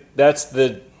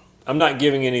the. I'm not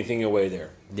giving anything away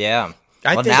there. Yeah.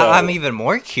 I'm even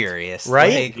more curious.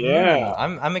 Right? Yeah.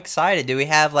 I'm excited. Do we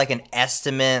have like an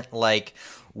estimate, like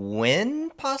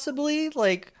when possibly?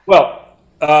 Like. Well,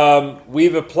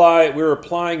 we're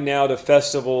applying now to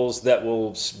festivals that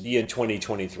will be in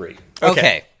 2023.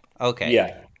 Okay.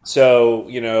 Yeah. So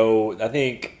I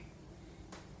think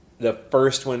the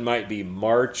first one might be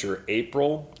March or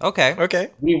April.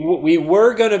 Okay. We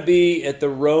were going to be at the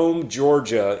Rome,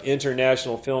 Georgia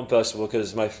International Film Festival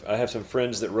because I have some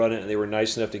friends that run it, and they were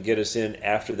nice enough to get us in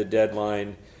after the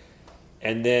deadline.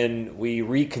 And then we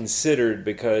reconsidered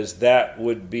because that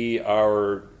would be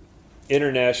our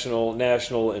international,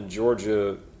 national, and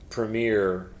Georgia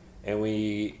premiere.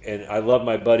 And I love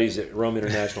my buddies at Rome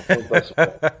International Film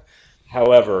Festival.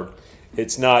 However,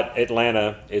 it's not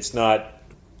Atlanta. It's not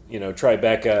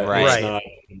Tribeca. Right. It's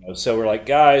not, so we're like,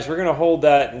 guys, we're going to hold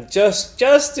that and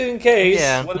just in case.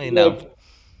 Yeah,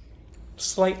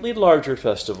 slightly larger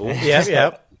festival.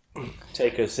 Yeah.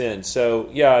 Take us in. So,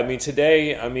 yeah, I mean,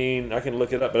 today, I can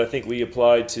look it up, but I think we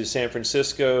applied to San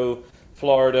Francisco,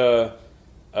 Florida,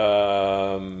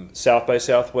 South by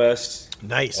Southwest.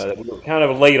 Nice. We were kind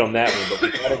of late on that one, but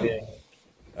we got it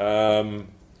in.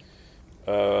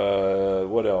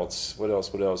 What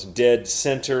else? Dead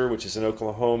Center, which is in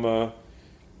Oklahoma.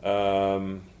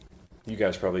 You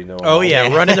guys probably know.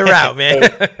 Running the route, man.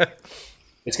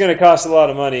 It's going to cost a lot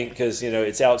of money because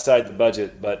it's outside the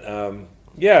budget. But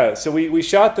so we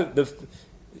shot the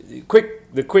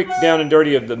quick down and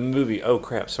dirty of the movie. Oh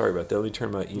crap! Sorry about that. Let me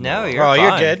turn my email. No, you're fine.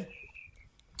 You're good.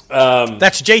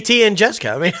 That's JT and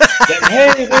Jessica. I mean,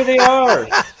 hey, there they are.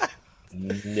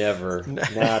 Never.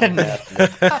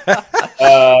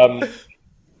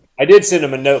 I did send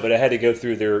them a note, but I had to go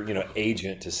through their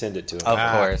agent to send it to them.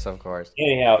 Of course.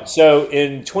 Anyhow, so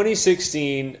in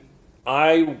 2016,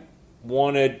 I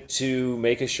wanted to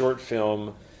make a short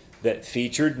film that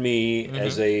featured me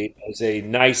as a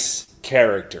nice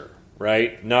character,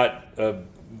 right? Not a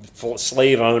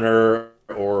slave owner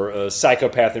or a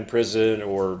psychopath in prison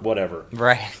or whatever.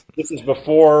 Right. This is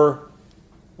before.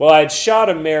 Well, I'd shot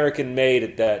American Made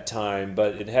at that time,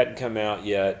 but it hadn't come out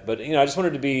yet. But I just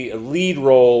wanted to be a lead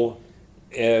role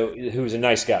who was a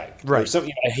nice guy, right?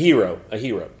 A hero.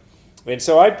 And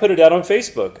so I put it out on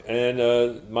Facebook,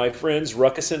 and my friends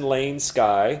Ruckus and Lane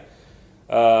Sky,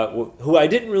 who I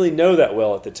didn't really know that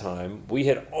well at the time, we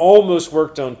had almost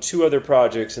worked on 2 other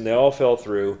projects, and they all fell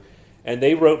through. And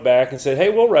they wrote back and said, "Hey,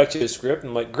 we'll write you a script."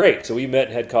 And I'm like, "Great!" So we met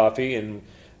and had coffee and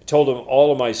told them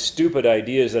all of my stupid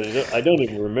ideas that I don't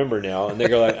even remember now, and they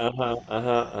go like,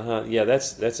 yeah,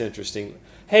 that's interesting.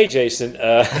 Hey, Jason,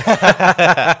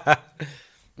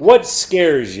 what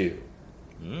scares you?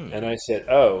 And I said,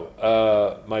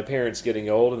 my parents getting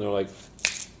old, and they're like,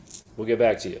 we'll get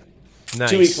back to you. Nice.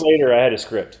 2 weeks later, I had a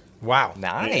script. Wow,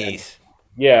 nice.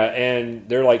 And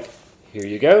they're like, here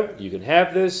you go, you can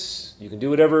have this, you can do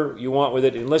whatever you want with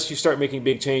it. Unless you start making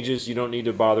big changes, you don't need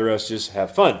to bother us, just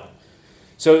have fun.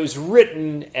 So it was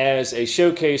written as a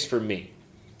showcase for me.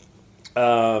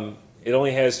 It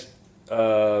only has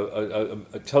a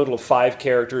total of 5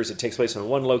 characters. It takes place in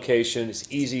one location. It's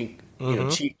easy,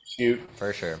 cheap to shoot.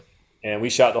 For sure. and we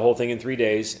shot the whole thing in 3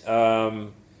 days.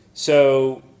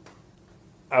 So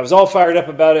I was all fired up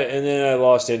about it, and then I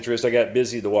lost interest. I got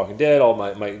busy with The Walking Dead. All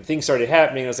my things started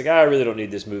happening. I was like, I really don't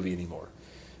need this movie anymore.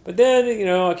 But then,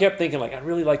 I kept thinking, like, I'd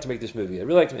really like to make this movie. I'd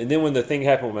really like to. And then when the thing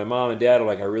happened with my mom and dad, I'm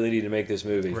like, I really need to make this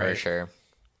movie. For sure.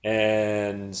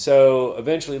 And so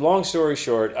eventually, long story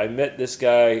short, I met this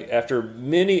guy after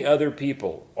many other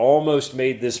people almost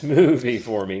made this movie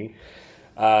for me.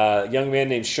 A young man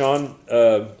named Sean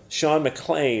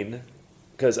McLean,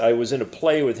 because I was in a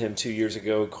play with him 2 years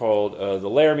ago called The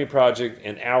Laramie Project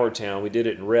in Our Town. We did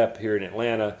it in Rep here in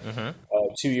Atlanta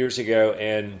 2 years ago,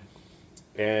 and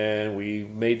we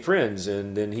made friends.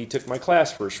 And then he took my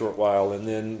class for a short while, and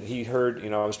then he heard,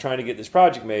 I was trying to get this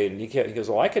project made, and he goes,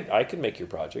 well, I could make your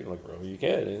project. I'm like, well, you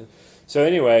can. And so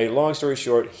anyway, long story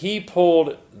short, he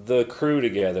pulled the crew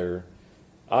together.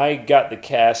 I got the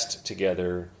cast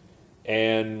together,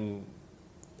 and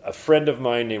a friend of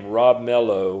mine named Rob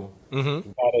Mello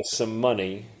got us some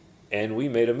money, and we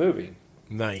made a movie.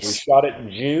 Nice. We shot it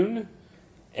in June,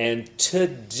 and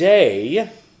today,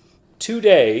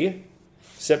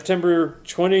 September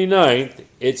 29th,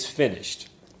 it's finished.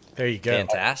 There you go.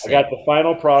 Fantastic. I got the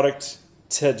final product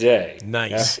today.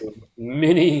 Nice. After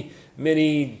many,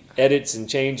 many edits and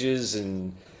changes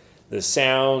and the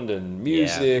sound and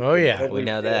music. Yeah. Oh, yeah. We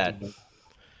know that.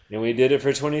 And we did it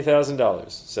for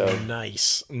 $20,000. So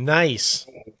Nice.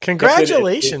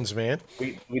 Congratulations, man.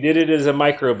 we did it as a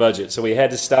micro budget, so we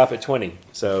had to stop at 20.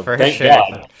 So For thank sure.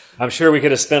 God. I'm sure we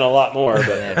could have spent a lot more,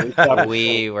 but we stopped.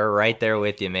 We were right there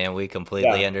with you, man. We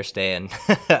completely Yeah. understand.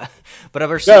 But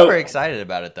we're super excited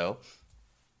about it, though.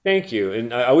 Thank you.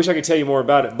 And I wish I could tell you more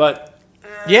about it, but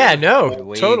Yeah, no,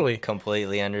 We totally.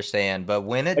 completely understand. But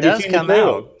when it Have you does seen the come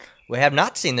trailer? out, we have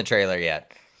not seen the trailer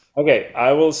yet. okay,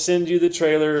 I will send you the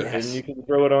trailer, Yes. and you can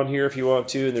throw it on here if you want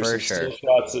to. And there's For some sure.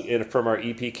 still shots from our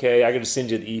EPK. I'm going to send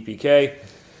you the EPK,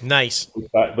 Nice.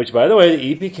 which, by the way, the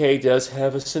EPK does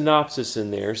have a synopsis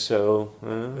in there, so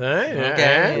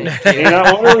Okay. you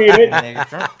don't want to read it.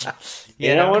 You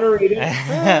You don't know, want to read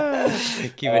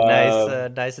it. keep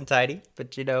it nice and tidy.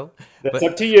 But That's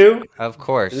up to you. of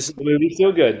course, This the movie's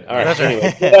still good. All right. That's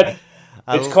right. Anyway,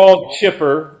 so it's called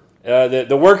Chipper.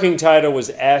 The working title was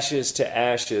Ashes to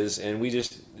Ashes, and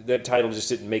that title just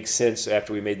didn't make sense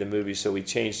after we made the movie, so we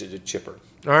changed it to Chipper.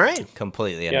 All right.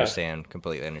 completely understand.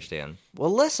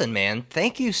 Well, listen, man,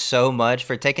 thank you so much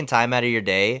for taking time out of your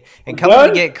day and coming to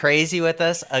Done? get crazy with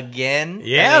us again.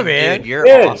 Yeah, man. dude, you're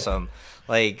Good. awesome.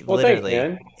 Like, Well, thanks, literally,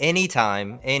 man.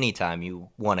 anytime you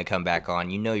want to come back on,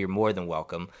 you're more than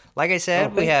welcome. Like I said, Oh,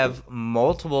 we thank have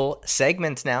multiple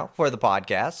segments now for the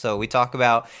podcast. So we talk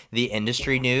about the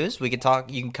industry news. You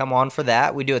can come on for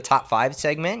that. We do a top 5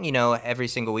 segment. Every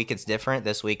single week it's different.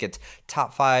 This week it's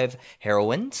top 5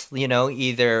 heroines,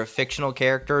 either fictional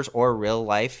characters or real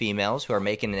life females who are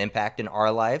making an impact in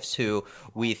our lives, who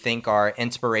we think are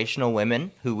inspirational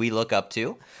women who we look up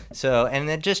to. So, and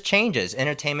it just changes,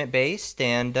 entertainment based.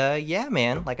 And yeah,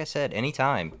 man, like I said,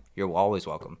 anytime, you're always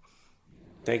welcome.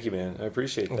 Thank you, man. I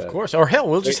appreciate that. Of course. Or hell,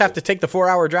 we'll just have to take the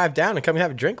 4-hour drive down and come and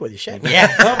have a drink with you. Shit.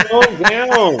 Yeah. Come on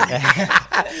down.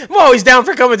 I'm always down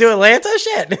for coming to Atlanta.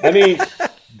 Shit. I mean,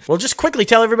 Well, just quickly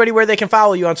tell everybody where they can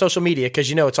follow you on social media,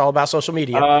 because it's all about social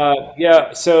media.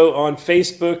 yeah. So on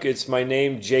Facebook, it's my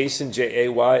name, Jason,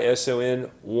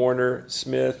 Jayson Warner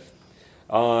Smith.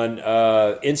 On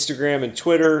Instagram and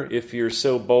Twitter, if you're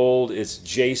so bold, it's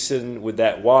Jason with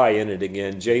that Y in it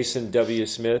again, Jason W.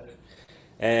 Smith.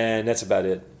 And that's about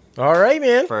it. All right,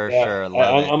 man. For sure.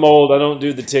 Love it. I'm old. I don't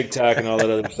do the TikTok and all that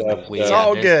other stuff. We It's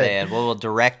all good. understand. We'll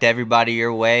direct everybody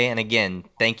your way. And again,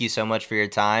 thank you so much for your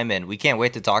time. And we can't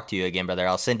wait to talk to you again, brother.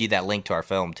 I'll send you that link to our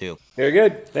film, too. Very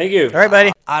good. Thank you. All right,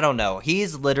 buddy. I don't know.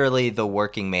 He's literally the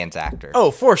working man's actor.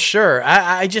 Oh, for sure.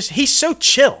 He's so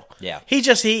chill. Yeah.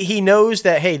 He knows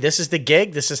that, hey, this is the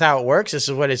gig. This is how it works. This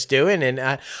is what it's doing.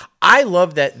 And I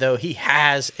love that, though, he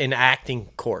has an acting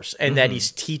course and that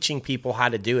he's teaching people how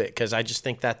to do it, because I just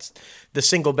think that's the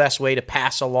single best way to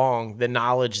pass along the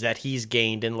knowledge that he's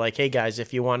gained. And like, hey, guys,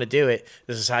 if you want to do it,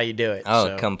 this is how you do it. Oh,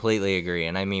 So, completely agree.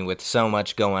 And I mean, with so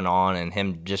much going on and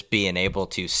him just being able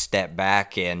to step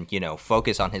back and,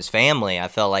 focus on his family, I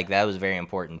felt like that was very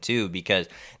important too, because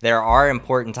there are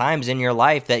important times in your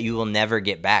life that you will never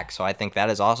get back. So I think that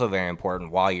is also very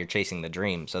important while you're chasing the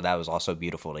dream. So that was also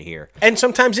beautiful to hear. And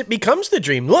sometimes it becomes the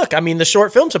dream. Look, I mean, the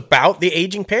short film's about the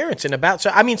aging parents and about,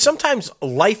 sometimes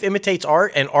life imitates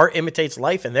art and art imitates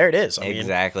life, and there it is.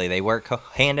 Exactly. They work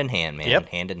hand in hand, man. Yep.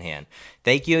 Hand in hand.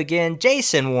 Thank you again,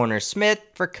 Jason Warner Smith,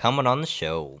 for coming on the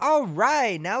show. All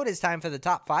right, now it is time for the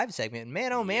top 5 segment.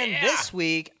 Man, oh man, This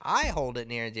week I hold it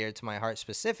near and dear to my heart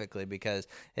specifically because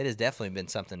it has definitely been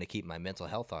something to keep my mental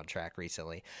health on track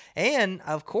recently. And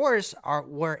of course,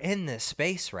 we're in this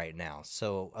space right now.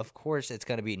 So of course, it's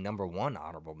going to be number 1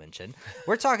 honorable mention.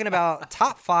 We're talking about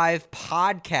top 5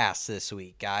 podcasts this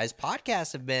week, guys.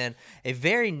 Podcasts have been a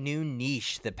very new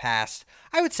niche the past,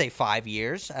 I would say, 5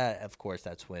 years. Of course,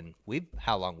 that's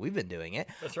how long we've been doing it.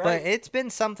 That's right. But it's been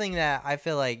something that I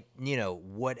feel like,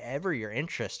 whatever your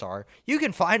interests are, you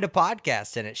can find a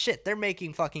podcast in it. Shit, they're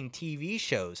making fucking TV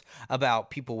shows about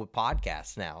people with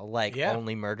podcasts now, like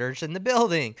Only Murders in the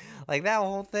Building. Like that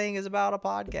whole thing is about a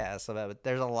podcast. So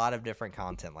there's a lot of different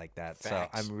content like that. Facts. So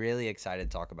I'm really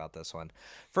excited to talk about this one.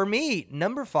 For me,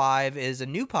 number 5 is a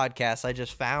new podcast I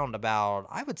just found about,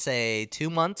 I would say, 2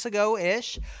 months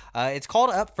ago-ish. It's called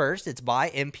Up First. It's by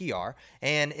NPR,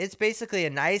 and it's basically a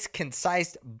nice,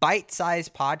 concise,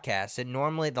 bite-sized podcast. And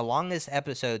normally the longest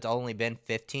episode's only been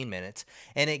 15 minutes,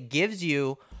 and it gives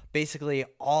you basically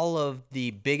all of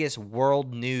the biggest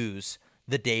world news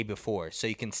the day before, so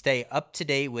you can stay up to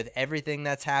date with everything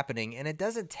that's happening. And it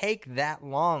doesn't take that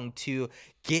long to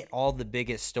get all the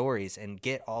biggest stories and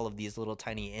get all of these little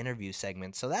tiny interview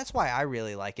segments. So that's why I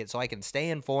really like it, so I can stay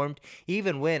informed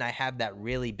even when I have that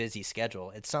really busy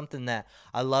schedule. It's something that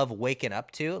I love waking up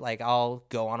to. Like, I'll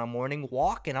go on a morning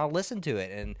walk and I'll listen to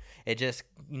it, and it just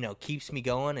keeps me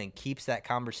going and keeps that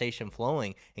conversation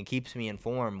flowing and keeps me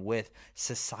informed with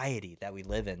society that we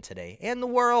live in today and the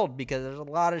world, because there's a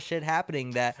lot of shit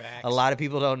happening that Facts. a lot of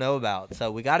people don't know about.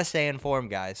 So we got to stay informed,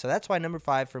 guys. So that's why number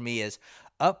 5 for me is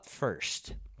Up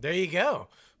First. There you go.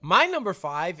 My number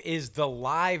 5 is The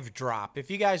Live Drop.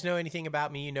 If you guys know anything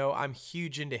about me, I'm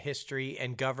huge into history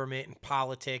and government and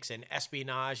politics and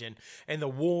espionage and the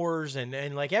wars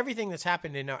and like everything that's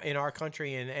happened in our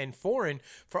country and foreign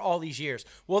for all these years.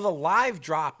 Well, The Live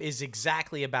Drop is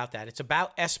exactly about that. It's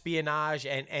about espionage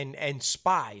and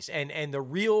spies and the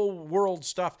real world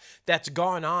stuff that's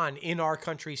gone on in our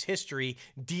country's history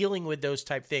dealing with those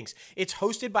type things. It's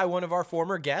hosted by one of our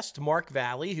former guests, Mark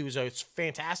Valley, who's a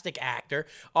fantastic actor.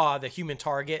 The Human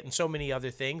Target, and so many other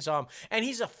things. And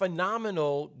he's a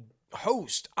phenomenal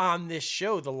host on this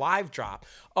show, The Live Drop.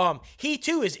 He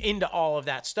too is into all of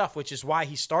that stuff, which is why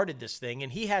he started this thing.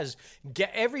 And he has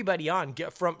everybody on,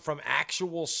 from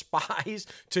actual spies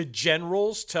to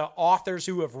generals to authors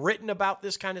who have written about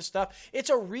this kind of stuff. It's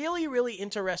a really, really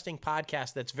interesting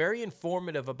podcast that's very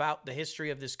informative about the history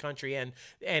of this country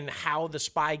and how the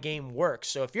spy game works.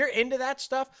 So if you're into that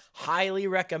stuff, highly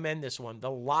recommend this one,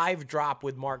 The Live Drop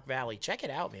with Mark Valley. Check it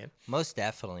out, man. Most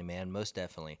definitely, man. Most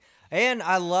definitely. And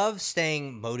I love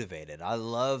staying motivated. I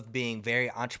love being very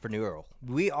entrepreneurial.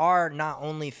 We are not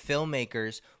only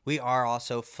filmmakers, we are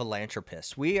also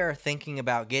philanthropists. We are thinking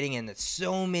about getting into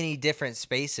so many different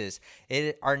spaces.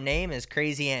 Our name is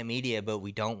Crazy Ant Media, but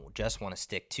we don't just want to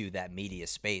stick to that media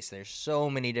space. There's so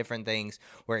many different things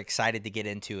we're excited to get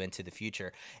into the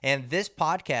future. And this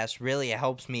podcast really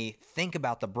helps me think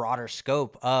about the broader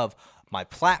scope of my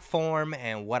platform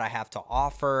and what I have to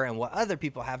offer and what other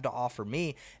people have to offer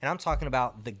me. And I'm talking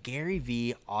about the Gary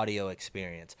Vee audio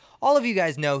experience. All of you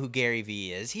guys know who Gary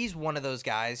Vee is. He's one of those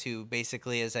guys who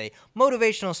basically is a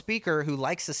motivational speaker who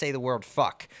likes to say the word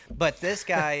fuck. But this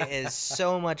guy is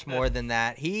so much more than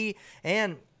that.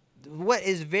 What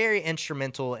is very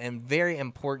instrumental and very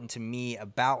important to me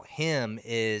about him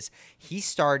is he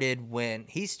started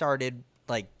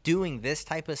like doing this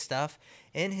type of stuff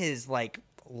in his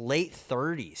late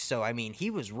 30s. So, he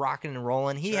was rocking and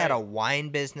rolling. He had a wine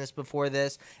business before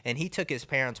this, and he took his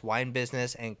parents' wine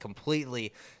business and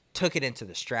completely took it into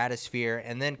the stratosphere,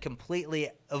 and then completely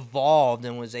evolved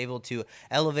and was able to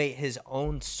elevate his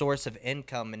own source of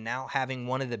income, and now having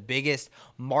one of the biggest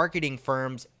marketing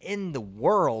firms in the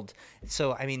world.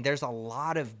 So, there's a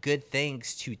lot of good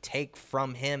things to take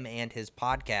from him and his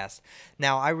podcast.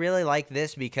 Now, I really like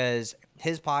this because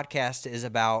his podcast is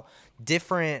about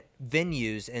different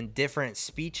venues and different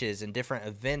speeches and different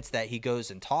events that he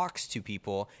goes and talks to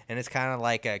people, and it's kind of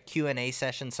like a Q&A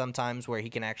session sometimes where he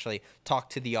can actually talk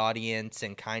to the audience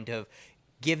and kind of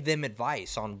give them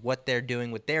advice on what they're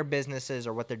doing with their businesses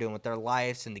or what they're doing with their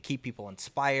lives and to keep people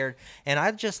inspired. And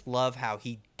I just love how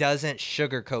he doesn't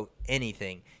sugarcoat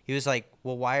anything. He was like,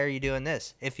 well, why are you doing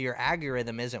this? If your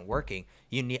algorithm isn't working,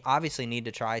 you obviously need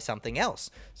to try something else.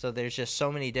 So there's just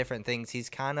so many different things. He's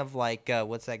kind of like,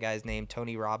 what's that guy's name?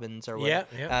 Tony Robbins or whatever.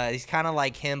 Yeah. He's kind of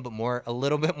like him, but a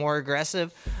little bit more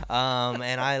aggressive.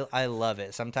 And I love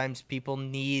it. Sometimes people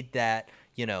need that,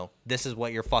 this is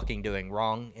what you're fucking doing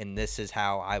wrong, and this is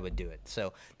how I would do it.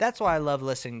 So that's why I love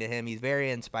listening to him. He's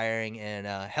very inspiring and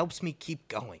helps me keep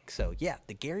going. So yeah,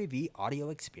 the Gary Vee audio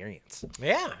experience.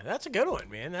 Yeah, that's a good one,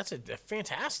 man. That's a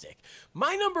fantastic.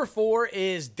 My number 4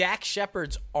 is Dax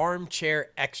Shepard's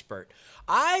Armchair Expert.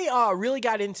 I really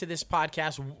got into this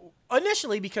podcast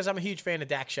initially because I'm a huge fan of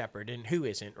Dax Shepard, and who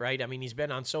isn't, right? I mean, he's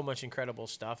been on so much incredible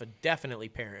stuff, and definitely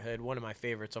Parenthood, one of my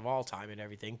favorites of all time and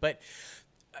everything. But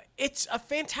it's a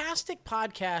fantastic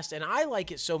podcast, and I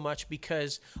like it so much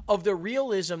because of the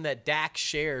realism that Dax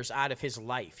shares out of his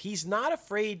life. He's not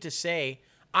afraid to say,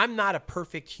 I'm not a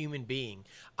perfect human being.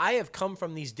 I have come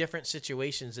from these different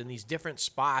situations and these different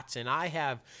spots, and I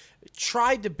have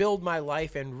tried to build my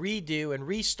life and redo and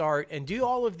restart and do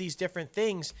all of these different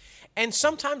things, and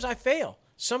sometimes I fail.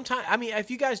 Sometimes, I mean, if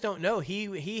you guys don't know,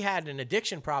 he had an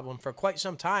addiction problem for quite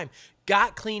some time,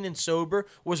 got clean and sober,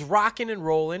 was rocking and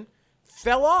rolling,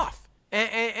 fell off.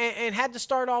 And had to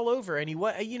start all over. And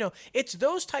it's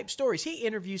those type stories. He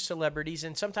interviews celebrities,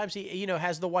 and sometimes he,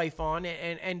 has the wife on.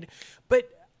 But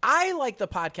I like the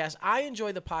podcast. I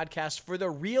enjoy the podcast for the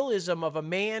realism of a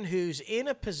man who's in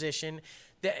a position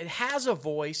that has a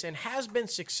voice and has been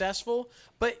successful,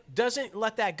 but doesn't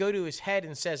let that go to his head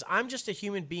and says, I'm just a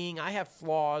human being. I have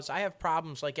flaws. I have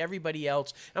problems like everybody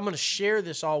else. I'm going to share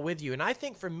this all with you. And I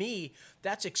think for me,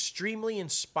 that's extremely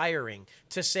inspiring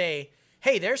to say,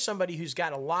 hey, there's somebody who's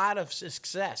got a lot of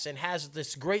success and has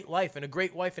this great life and a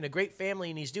great wife and a great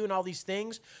family, and he's doing all these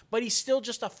things, but he's still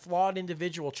just a flawed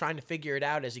individual trying to figure it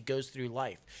out as he goes through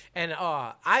life. And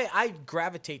I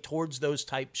gravitate towards those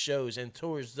type shows and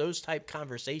towards those type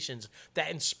conversations that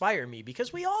inspire me,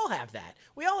 because we all have that.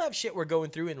 We all have shit we're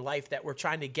going through in life that we're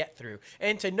trying to get through.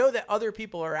 And to know that other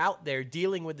people are out there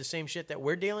dealing with the same shit that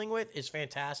we're dealing with is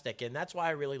fantastic. And that's why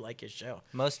I really like his show.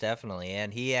 Most definitely.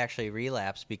 And he actually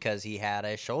relapsed because he had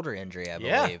a shoulder injury, I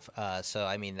believe. So,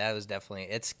 I mean, that was definitely,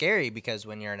 it's scary because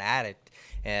when you're an addict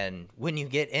and when you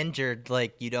get injured,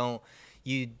 like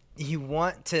you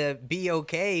want to be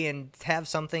okay and have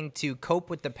something to cope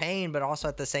with the pain, but also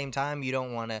at the same time, you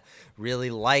don't want to really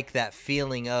like that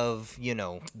feeling of,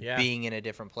 being in a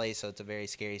different place. So it's a very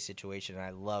scary situation. And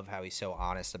I love how he's so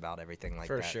honest about everything like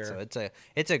that. Sure. So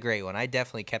it's a great one. I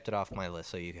definitely kept it off my list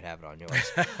so you could have it on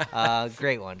yours.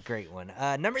 Great one.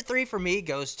 Number 3 for me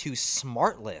goes to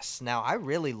SmartLess. Now, I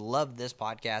really love this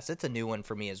podcast. It's a new one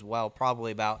for me as well,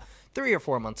 probably about 3 or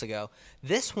 4 months ago.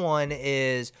 This one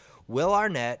is Will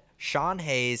Arnett, Sean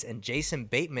Hayes, and Jason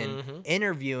Bateman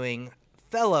interviewing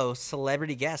fellow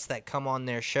celebrity guests that come on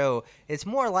their show. It's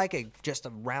more like just a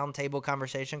roundtable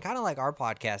conversation, kind of like our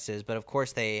podcast is, but of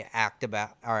course they ask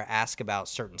about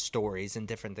certain stories and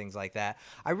different things like that.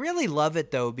 I really love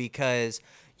it though because,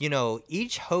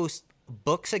 each host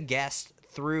books a guest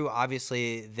through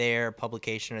obviously their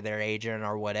publication or their agent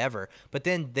or whatever, but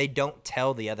then they don't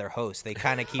tell the other hosts. They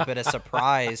kind of keep it a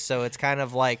surprise. So it's kind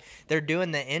of like they're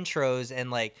doing the intros,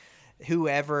 and like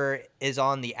whoever is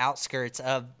on the outskirts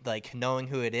of like knowing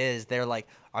who it is, they're like,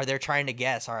 are they trying to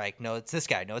guess? All right, no, it's this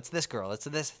guy. No, it's this girl. It's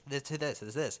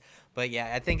this. But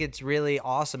yeah, I think it's really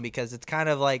awesome because it's kind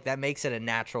of like that makes it a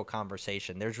natural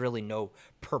conversation. There's really no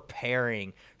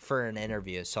preparing for an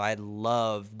interview. So I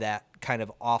love that kind of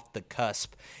off the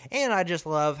cusp. And I just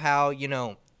love how,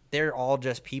 they're all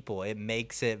just people. It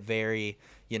makes it very,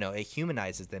 it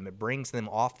humanizes them. It brings them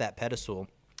off that pedestal.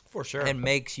 For sure. And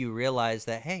makes you realize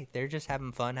that, hey, they're just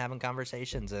having fun, having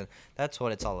conversations, and that's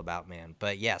what it's all about, man.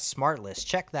 But yeah, SmartLess,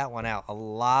 check that one out. A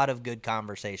lot of good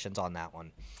conversations on that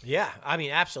one. Yeah, I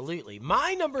mean, absolutely.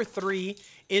 My number 3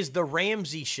 is The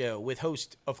Ramsey Show with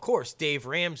host, of course, Dave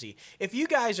Ramsey. If you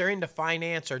guys are into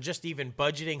finance or just even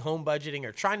budgeting, home budgeting,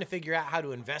 or trying to figure out how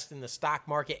to invest in the stock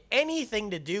market,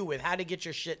 anything to do with how to get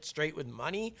your shit straight with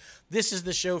money, this is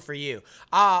the show for you.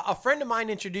 A friend of mine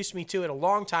introduced me to it a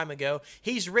long time ago.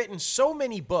 He's written so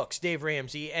many books, Dave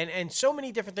Ramsey, and so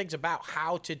many different things about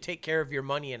how to take care of your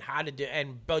money and how to do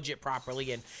and budget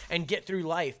properly and get through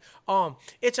life.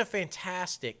 It's a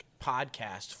fantastic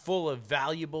podcast full of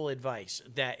valuable advice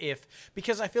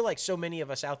because I feel like so many of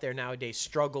us out there nowadays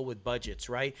struggle with budgets,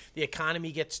 right? The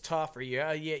economy gets tough, or you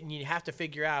have to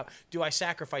figure out, do I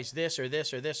sacrifice this or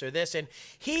this or this or this? And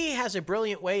he has a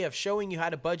brilliant way of showing you how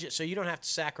to budget so you don't have to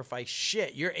sacrifice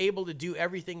shit. You're able to do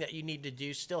everything that you need to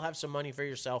do, still have some money for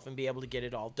yourself, and be able to get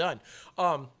it all done.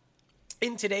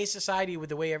 in today's society, with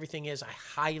the way everything is, I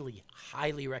highly,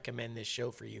 highly recommend this show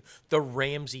for you. The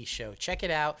Ramsey Show. Check it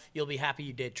out. You'll be happy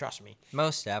you did. Trust me.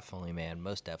 Most definitely, man.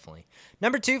 Most definitely.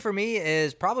 Number 2 for me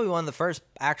is probably one of the first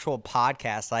actual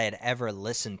podcasts I had ever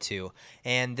listened to.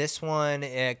 And this one,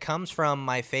 it comes from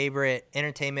my favorite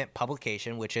entertainment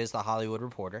publication, which is The Hollywood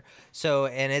Reporter.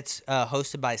 And it's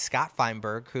hosted by Scott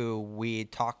Feinberg, who we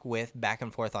talk with back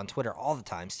and forth on Twitter all the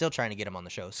time. Still trying to get him on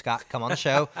the show. Scott, come on the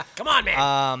show. Come on,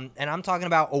 man. And I'm talking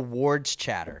about awards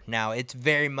chatter. Now, it's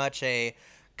very much a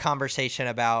conversation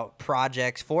about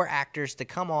projects for actors to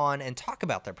come on and talk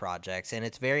about their projects, and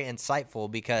it's very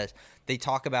insightful because they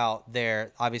talk about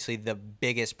obviously the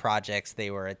biggest projects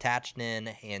they were attached in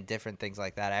and different things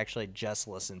like that. I actually just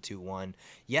listened to one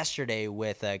yesterday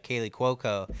with Kaylee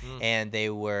Cuoco, and they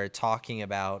were talking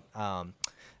about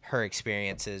her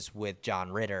experiences with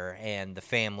John Ritter and the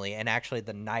family, and actually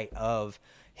the night of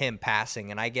him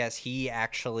passing. And I guess he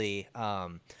actually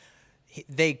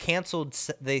they canceled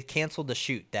the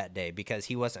shoot that day because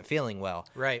he wasn't feeling well.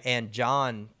 Right. And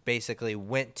John basically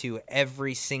went to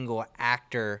every single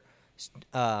actor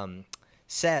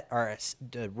set or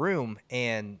room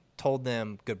and told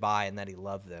them goodbye and that he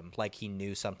loved them, like he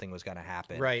knew something was going to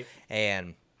happen. Right.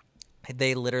 And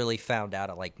they literally found out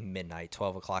at like midnight,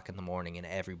 12 o'clock in the morning, and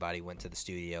everybody went to the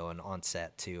studio and on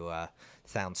set to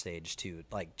soundstage to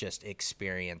like just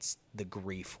experience the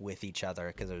grief with each other,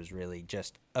 because it was really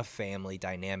just a family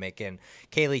dynamic. And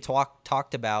Kaylee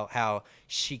talked about how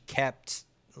she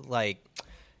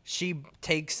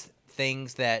takes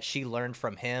things that she learned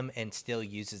from him and still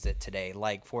uses it today.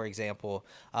 Like, for example,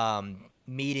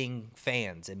 meeting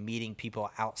fans and meeting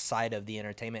people outside of the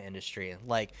entertainment industry.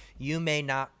 Like, you may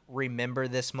not remember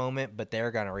this moment, but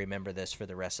they're going to remember this for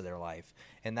the rest of their life.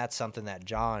 And that's something that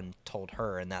John told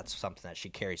her, and that's something that she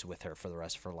carries with her for the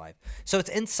rest of her life. So it's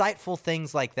insightful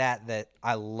things like that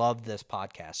I love this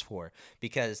podcast for,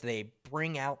 because they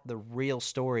bring out the real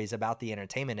stories about the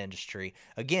entertainment industry,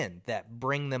 again, that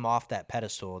bring them off that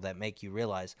pedestal, that make you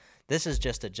realize this is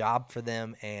just a job for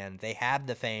them, and they have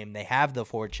the fame, they have the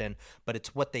fortune, but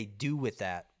it's what they do with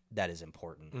that is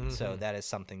important. Mm-hmm. So that is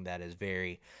something that is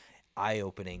very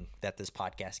eye-opening that this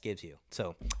podcast gives you.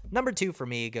 So number 2 for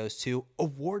me goes to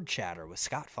Award Chatter with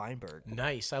Scott Feinberg.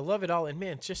 Nice. I love it all. And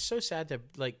man, it's just so sad to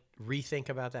like rethink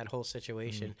about that whole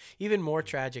situation. Even more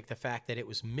tragic, the fact that it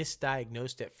was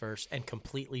misdiagnosed at first and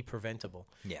completely preventable.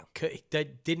 Yeah.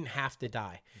 That didn't have to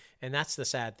die. And that's the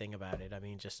sad thing about it. I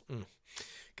mean, just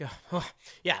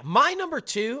yeah, my number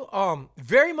 2,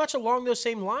 very much along those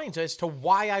same lines as to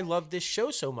why I love this show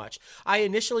so much. I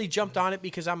initially jumped on it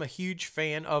because I'm a huge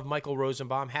fan of Michael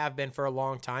Rosenbaum, have been for a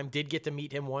long time, did get to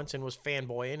meet him once and was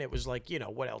fanboying. It was like,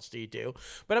 what else do you do?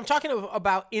 But I'm talking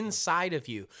about Inside of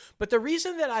You. But the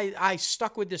reason that I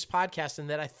stuck with this podcast and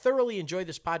that I thoroughly enjoy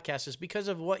this podcast is because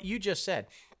of what you just said.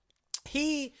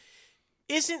 He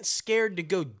isn't scared to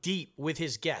go deep with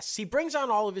his guests. He brings on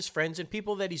all of his friends and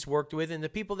people that he's worked with and the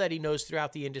people that he knows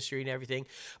throughout the industry and everything.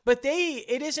 But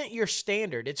it isn't your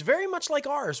standard. It's very much like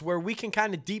ours, where we can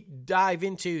kind of deep dive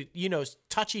into,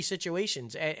 touchy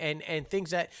situations and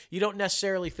things that you don't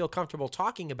necessarily feel comfortable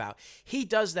talking about. He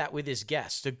does that with his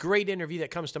guests. A great interview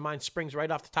that comes to mind springs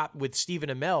right off the top with Stephen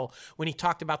Amell, when he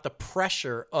talked about the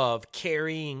pressure of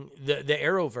carrying the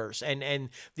Arrowverse and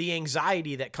the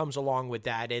anxiety that comes along with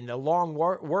that, and the long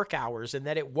work hours, and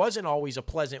that it wasn't always a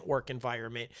pleasant work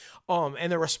environment, and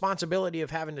the responsibility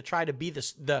of having to try to be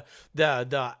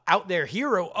the out there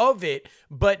hero of it,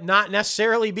 but not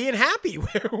necessarily being happy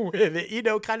with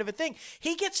it, kind of a thing.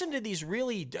 He gets into these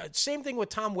really same thing with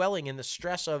Tom Welling and the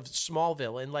stress of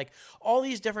Smallville and like all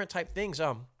these different type things.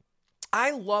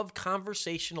 I love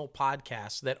conversational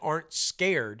podcasts that aren't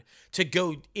scared to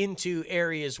go into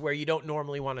areas where you don't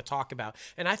normally want to talk about.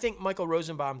 And I think Michael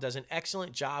Rosenbaum does an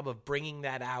excellent job of bringing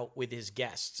that out with his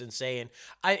guests and saying,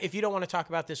 if you don't want to talk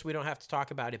about this, we don't have to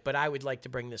talk about it, but I would like to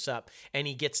bring this up. And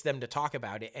he gets them to talk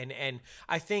about it. And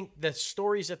I think the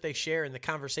stories that they share and the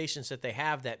conversations that they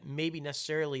have that maybe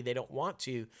necessarily they don't want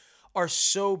to are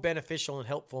so beneficial and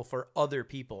helpful for other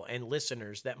people and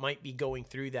listeners that might be going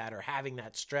through that or having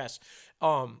that stress.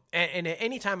 And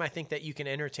anytime I think that you can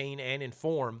entertain and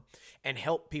inform and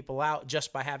help people out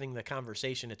just by having the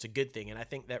conversation, it's a good thing. And I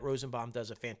think that Rosenbaum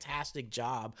does a fantastic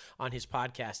job on his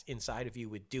podcast, Inside of You,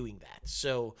 with doing that.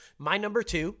 So my number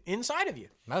 2, Inside of You.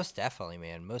 Most definitely,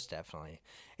 man. Most definitely.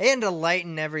 And to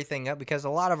lighten everything up, because a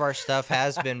lot of our stuff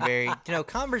has been very,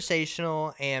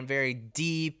 conversational and very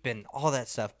deep and all that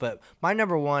stuff. But my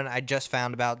number 1, I just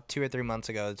found about 2 or 3 months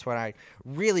ago. It's when I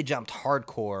really jumped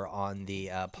hardcore on the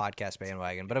podcast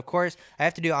bandwagon. But of course, I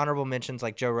have to do honorable mentions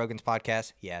like Joe Rogan's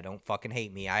podcast. Yeah, don't fucking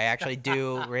hate me. I actually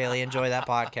do really enjoy that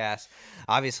podcast.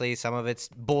 Obviously, some of it's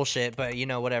bullshit, but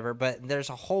whatever. But there's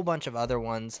a whole bunch of other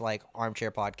ones like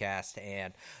Armchair Podcast,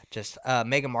 and just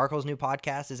Meghan Markle's new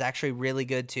podcast is actually really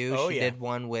good too. She did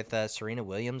one with Serena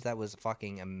Williams that was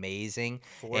fucking amazing,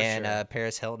 and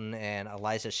Paris Hilton and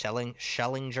Eliza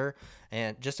Schellinger,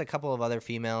 and just a couple of other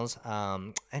females.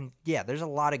 And yeah, there's a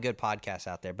lot of good podcasts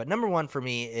out there. But number one for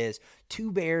me is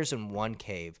Two Bears in One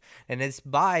Cave. And it's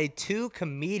by two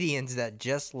comedians that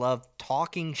just love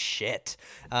talking shit.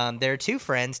 They're two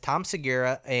friends, Tom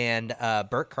Segura and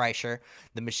Bert Kreischer,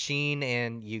 The Machine.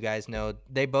 And you guys know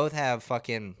they both have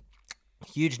fucking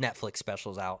huge Netflix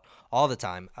specials out all the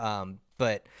time.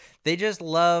 But they just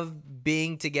love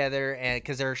being together, and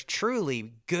because they're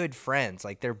truly good friends,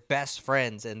 like they're best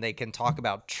friends, and they can talk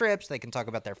about trips, they can talk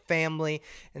about their family,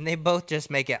 and they both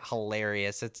just make it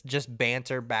hilarious. It's just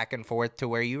banter back and forth to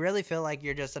where you really feel like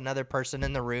you're just another person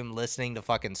in the room listening to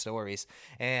fucking stories.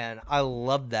 And I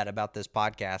love that about this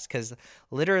podcast, because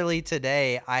literally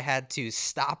today I had to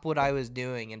stop what I was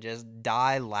doing and just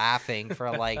die laughing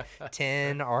for like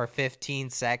 10 or 15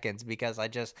 seconds because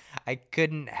I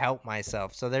couldn't help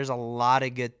myself. So there's a lot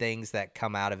of good things that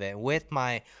come out of it. With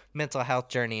my mental health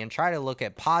journey and try to look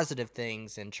at positive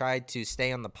things and try to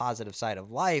stay on the positive side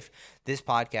of life, this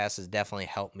podcast has definitely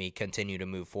helped me continue to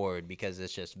move forward because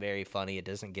it's just very funny. It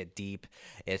doesn't get deep.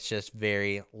 It's just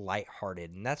very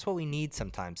lighthearted, and that's what we need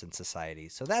sometimes in society.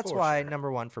 So that's why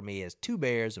number one for me is Two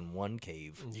Bears in One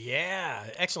Cave. Yeah,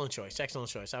 excellent choice. Excellent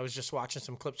choice. I was just watching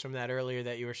some clips from that earlier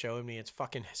that you were showing me. It's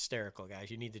fucking hysterical,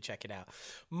 guys. You need to check it out.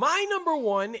 My number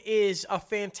one is a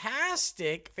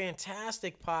fantastic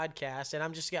podcast, and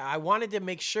I wanted to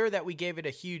make sure that we gave it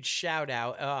a huge shout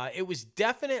out. It was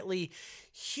definitely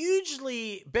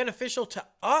hugely beneficial to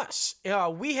us.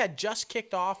 We had just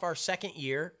kicked off our second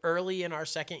year, early in our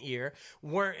second year.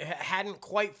 Hadn't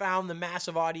quite found the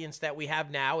massive audience that we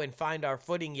have now and find our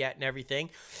footing yet and everything.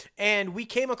 And we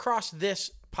came across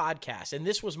this podcast, and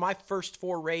this was my first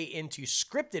foray into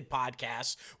scripted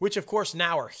podcasts, which of course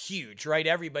now are huge, right?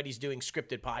 Everybody's doing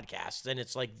scripted podcasts, and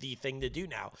it's like the thing to do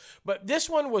now. But this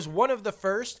one was one of the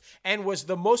first and was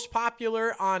the most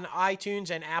popular on iTunes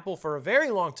and Apple for a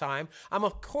very long time. I'm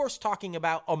of course talking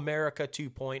about America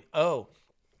 2.0.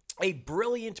 A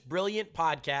brilliant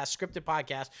podcast, scripted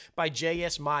podcast by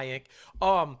J.S. Mayak,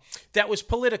 that was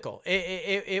political.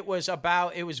 It was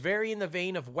very in the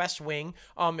vein of West Wing.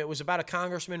 It was about a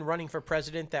congressman running for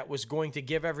president that was going to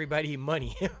give everybody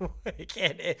money.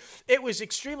 It was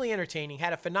extremely entertaining,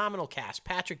 had a phenomenal cast.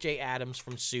 Patrick J. Adams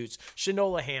from Suits,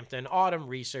 Shanola Hampton, Autumn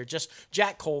Reeser, just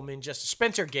Jack Coleman, just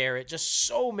Spencer Garrett, just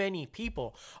so many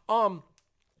people.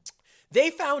 They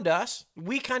found us.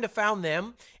 We kind of found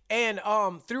them. And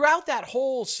throughout that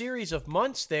whole series of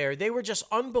months there, they were just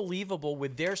unbelievable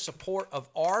with their support of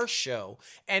our show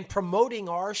and promoting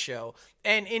our show.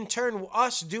 And in turn,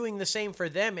 us doing the same for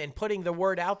them and putting the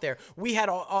word out there. We had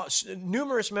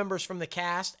numerous members from the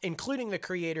cast, including the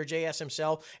creator, JS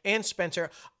himself, and Spencer,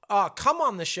 come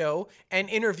on the show and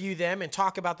interview them and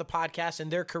talk about the podcast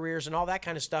and their careers and all that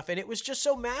kind of stuff. And it was just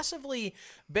so massively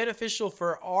beneficial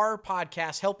for our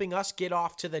podcast, helping us get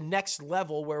off to the next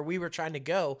level where we were trying to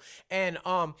go. And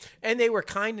they were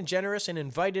kind and generous and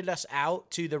invited us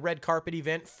out to the red carpet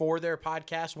event for their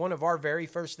podcast. One of our very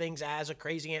first things as a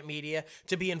Crazy Ant Media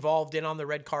to be involved in on the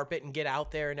red carpet and get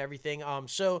out there and everything.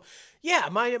 So yeah,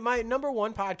 my number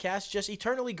one podcast, just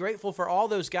eternally grateful for all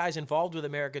those guys involved with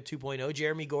America 2.0,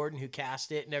 Jeremy Gordon, who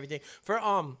cast it and everything, for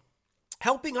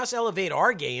helping us elevate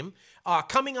our game,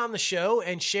 coming on the show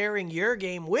and sharing your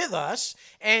game with us,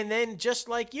 and then just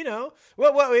like, it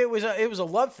was a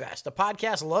love fest, a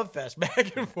podcast love fest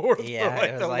back and forth for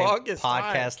like the longest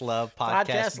podcast time. Love,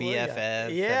 podcast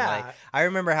BFF. Yeah. And I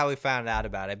remember how we found out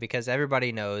about it because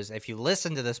everybody knows if you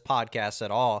listen to this podcast at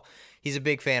all, he's a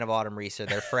big fan of Autumn Reeser.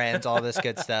 They're friends, all this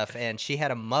good stuff. And she had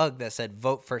a mug that said,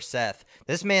 "Vote for Seth."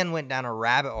 This man went down a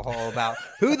rabbit hole about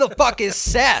who the fuck is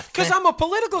Seth? Because I'm a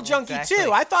political junkie,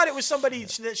 too. I thought it was somebody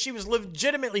that she was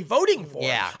legitimately voting for.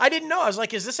 Yeah. I didn't know. I was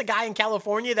like, is this a guy in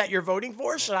California that you're voting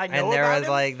for? Should I know about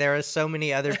him? There were so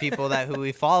many other people who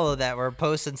we follow that were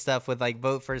posting stuff with like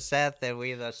 "Vote for Seth," and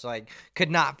we just could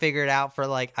not figure it out for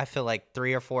I feel like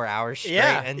 3 or 4 hours straight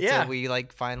until we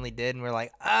finally did, and we're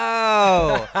like,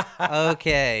 oh,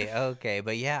 Okay.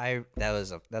 But yeah,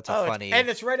 that's a funny. And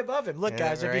it's right above him. Look,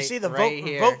 guys, if you see the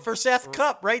right vote for Seth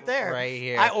cup right there. Right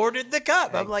here. I ordered the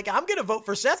cup. I'm like, I'm going to vote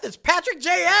for Seth. It's Patrick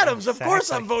J. Adams. Of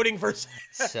course I'm voting for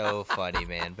Seth. So funny,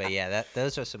 man. But yeah,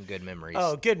 those are some good memories.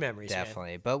 Oh, good memories,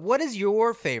 definitely. Man. But what is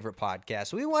your favorite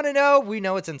podcast? We want to know. We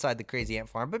know it's Inside the Crazy Ant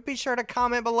Farm, but be sure to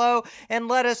comment below and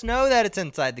let us know that it's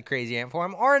Inside the Crazy Ant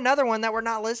Farm or another one that we're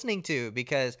not listening to,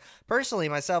 because personally,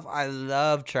 myself, I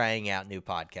love trying out new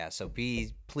podcasts. So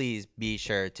please be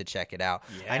sure to check it out.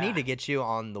 Yeah. I need to get you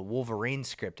on the Wolverine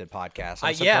scripted podcast.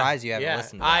 I'm surprised you haven't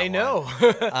listened to that I know.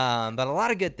 But a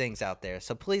lot of good things out there.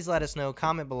 So please let us know,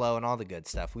 comment below, and all the good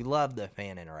stuff. We love the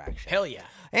fan interaction. Hell yeah.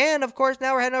 And, of course,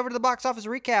 now we're heading over to the box office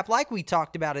recap. Like we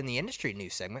talked about in the industry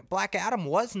news segment, Black Adam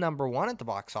was number 1 at the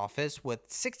box office with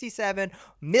 $67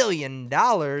 million.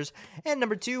 And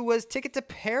number 2 was Ticket to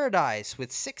Paradise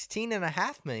with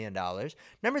 $16.5 million.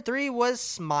 Number 3 was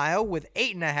Smile with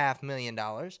 $8.5 million.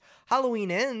 Halloween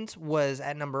Ends was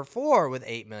at number 4 with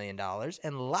 $8 million.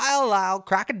 And Lyle Lyle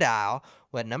Crocodile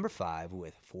at number 5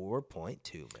 with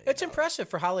 $4.2 million. It's impressive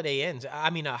for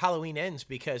Halloween Ends,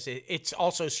 because it's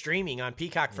also streaming on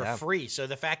Peacock for free. So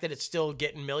the fact that it's still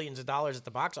getting millions of dollars at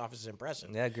the box office is impressive.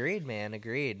 Yeah, agreed, man.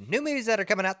 Agreed. New movies that are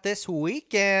coming out this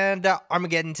weekend: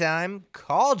 Armageddon Time,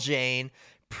 Call Jane,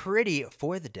 Pretty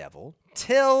for the Devil,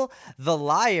 Till the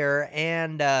Liar,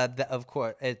 and of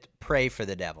course, it's Pray for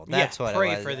the Devil. That's what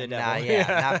Pray it was. for the Devil.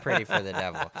 Not Pretty for the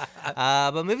Devil.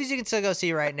 But movies you can still go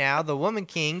see right now: The Woman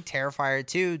King, Terrifier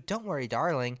 2, Don't Worry,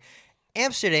 Darling,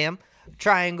 Amsterdam,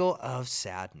 Triangle of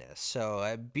Sadness.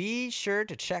 So be sure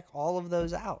to check all of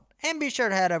those out. And be sure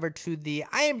to head over to the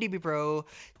IMDb Pro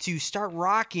to start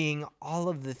rocking all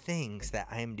of the things that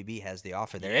IMDb has to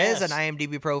offer. There is an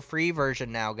IMDb Pro free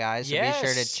version now, guys. So be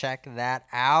sure to check that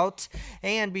out.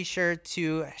 And be sure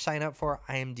to sign up for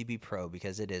IMDb Pro,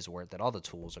 because it is worth it. All the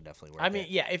tools are definitely worth it.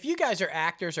 If you guys are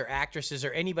actors or actresses or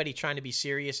anybody trying to be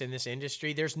serious in this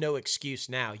industry, there's no excuse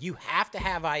now. You have to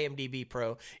have IMDb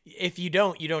Pro. If you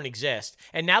don't, you don't exist.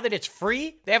 And now that it's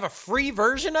free, they have a free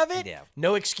version of it. Yeah.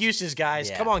 No excuses,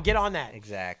 guys. Come on, get on that.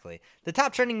 Exactly. The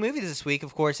top trending movie this week,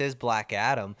 of course, is Black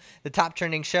Adam. The top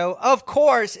trending show, of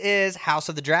course, is House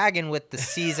of the Dragon, with the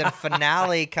season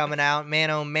finale coming out.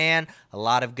 Man, oh man, a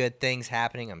lot of good things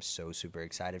happening. I'm so super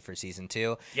excited for season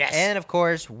 2. Yes. And, of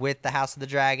course, with the House of the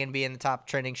Dragon being the top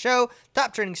trending show,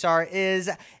 top trending star is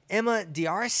Emma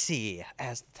D'Arcy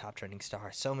as the top trending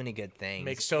star. So many good things.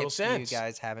 Makes total sense. If you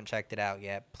guys haven't checked it out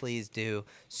yet, please do.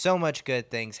 So much good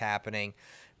things happening.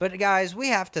 But, guys, we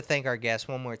have to thank our guest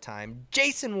one more time,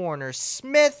 Jason Warner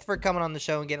Smith, for coming on the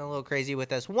show and getting a little crazy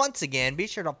with us once again. Be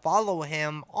sure to follow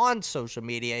him on social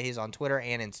media. He's on Twitter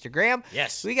and Instagram.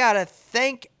 Yes. We got to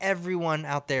thank everyone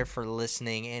out there for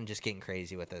listening and just getting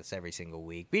crazy with us every single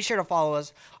week. Be sure to follow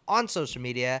us on social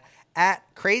media at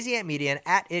Crazy Ant Media and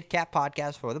at ItCat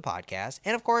Podcast for the podcast.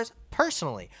 And, of course,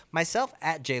 personally, myself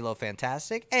at JLo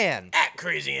Fantastic and at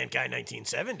Crazy Ant Guy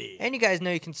 1970. And you guys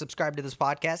know you can subscribe to this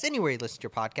podcast anywhere you listen to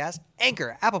your podcast: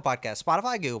 Anchor, Apple Podcasts,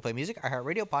 Spotify, Google Play Music,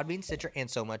 iHeartRadio, Podbean, Stitcher, and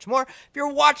so much more. If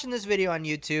you're watching this video on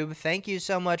YouTube, thank you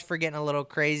so much for getting a little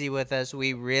crazy with us.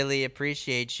 We really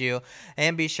appreciate you.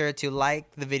 And be sure to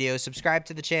like the video, subscribe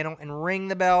to the channel, and ring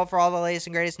the bell for all the latest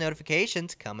and greatest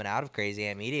notifications coming out of Crazy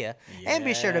Ant Media. Yes. And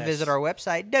be sure to visit our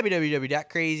website,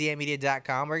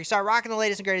 www.crazyantmedia.com, where you start rocking the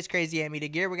latest and greatest Crazy Ant Media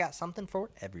gear. We got something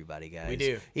for everybody, guys. We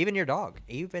do. Even your dog.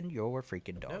 Even your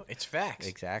freaking dog. No, it's facts.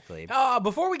 Exactly.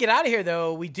 Before we get out of here,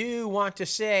 though, we do want to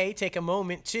take a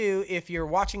moment, too, if you're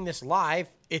watching this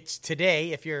live, it's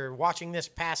today. If you're watching this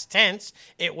past tense,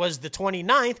 it was the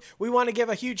 29th. We want to give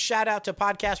a huge shout out to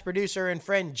podcast producer and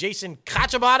friend Jason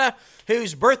Cachabata,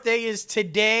 whose birthday is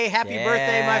today. Happy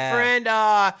birthday, my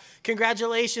friend.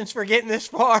 Congratulations for getting this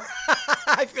far.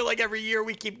 I feel like every year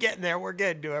we keep getting there. We're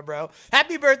good to it, bro.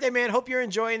 Happy birthday, man. Hope you're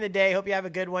enjoying the day. Hope you have a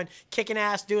good one. Kicking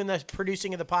ass doing the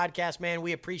producing of the podcast, man.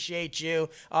 We appreciate you.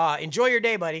 Enjoy your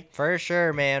day, buddy. For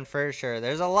sure, man. For sure.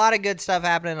 There's a lot of good stuff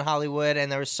happening in Hollywood,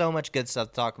 and there was so much good stuff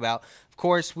to talk about. Of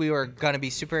course, we were going to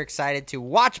be super excited to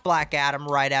watch Black Adam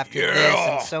right after this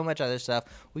and so much other stuff.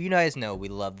 Well, you guys know we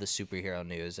love the superhero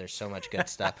news. There's so much good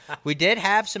stuff. We did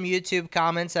have some YouTube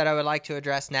comments that I would like to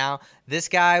address now. This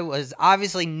guy was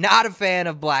obviously not a fan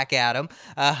of Black Adam.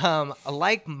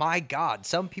 My God,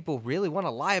 some people really want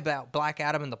to lie about Black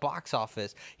Adam in the box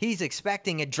office. He's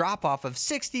expecting a drop-off of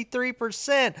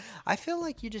 63%. I feel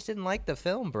like you just didn't like the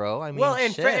film, bro. I mean,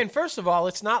 and first of all,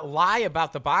 it's not lie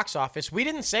about the box office. We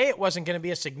didn't say it wasn't going to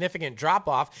be a significant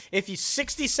drop-off. If you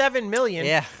 67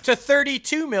 million to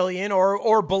 32 million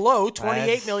or below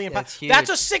 28 million, that's a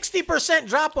 60%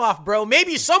 drop-off, bro.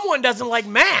 Maybe someone doesn't like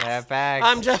math. Yeah, facts.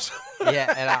 I'm just...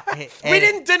 Yeah, we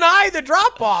didn't deny the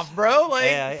drop off, bro. Like,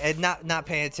 and not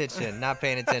paying attention,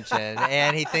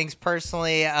 and he thinks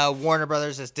personally, Warner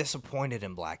Brothers is disappointed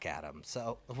in Black Adam.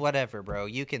 So whatever, bro.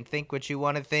 You can think what you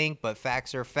want to think, but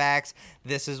facts are facts.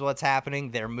 This is what's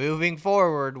happening. They're moving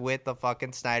forward with the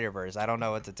fucking Snyderverse. I don't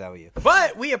know what to tell you.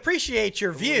 But we appreciate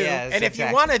your view, Yes, and if exactly.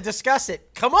 you want to discuss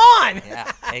it, come on.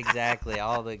 Yeah, exactly.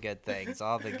 All the good things.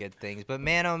 But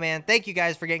man, oh man, thank you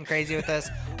guys for getting crazy with us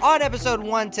on episode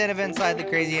 110 of Inside the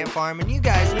Crazy Ant Farm. And you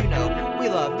guys, we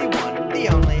love the one, the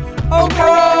only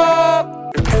Oprah!